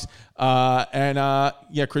monkeypox.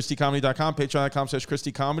 Yeah, christycomedy.com,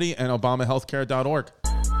 patreon.com/christycomedy, and obamahealthcare.org.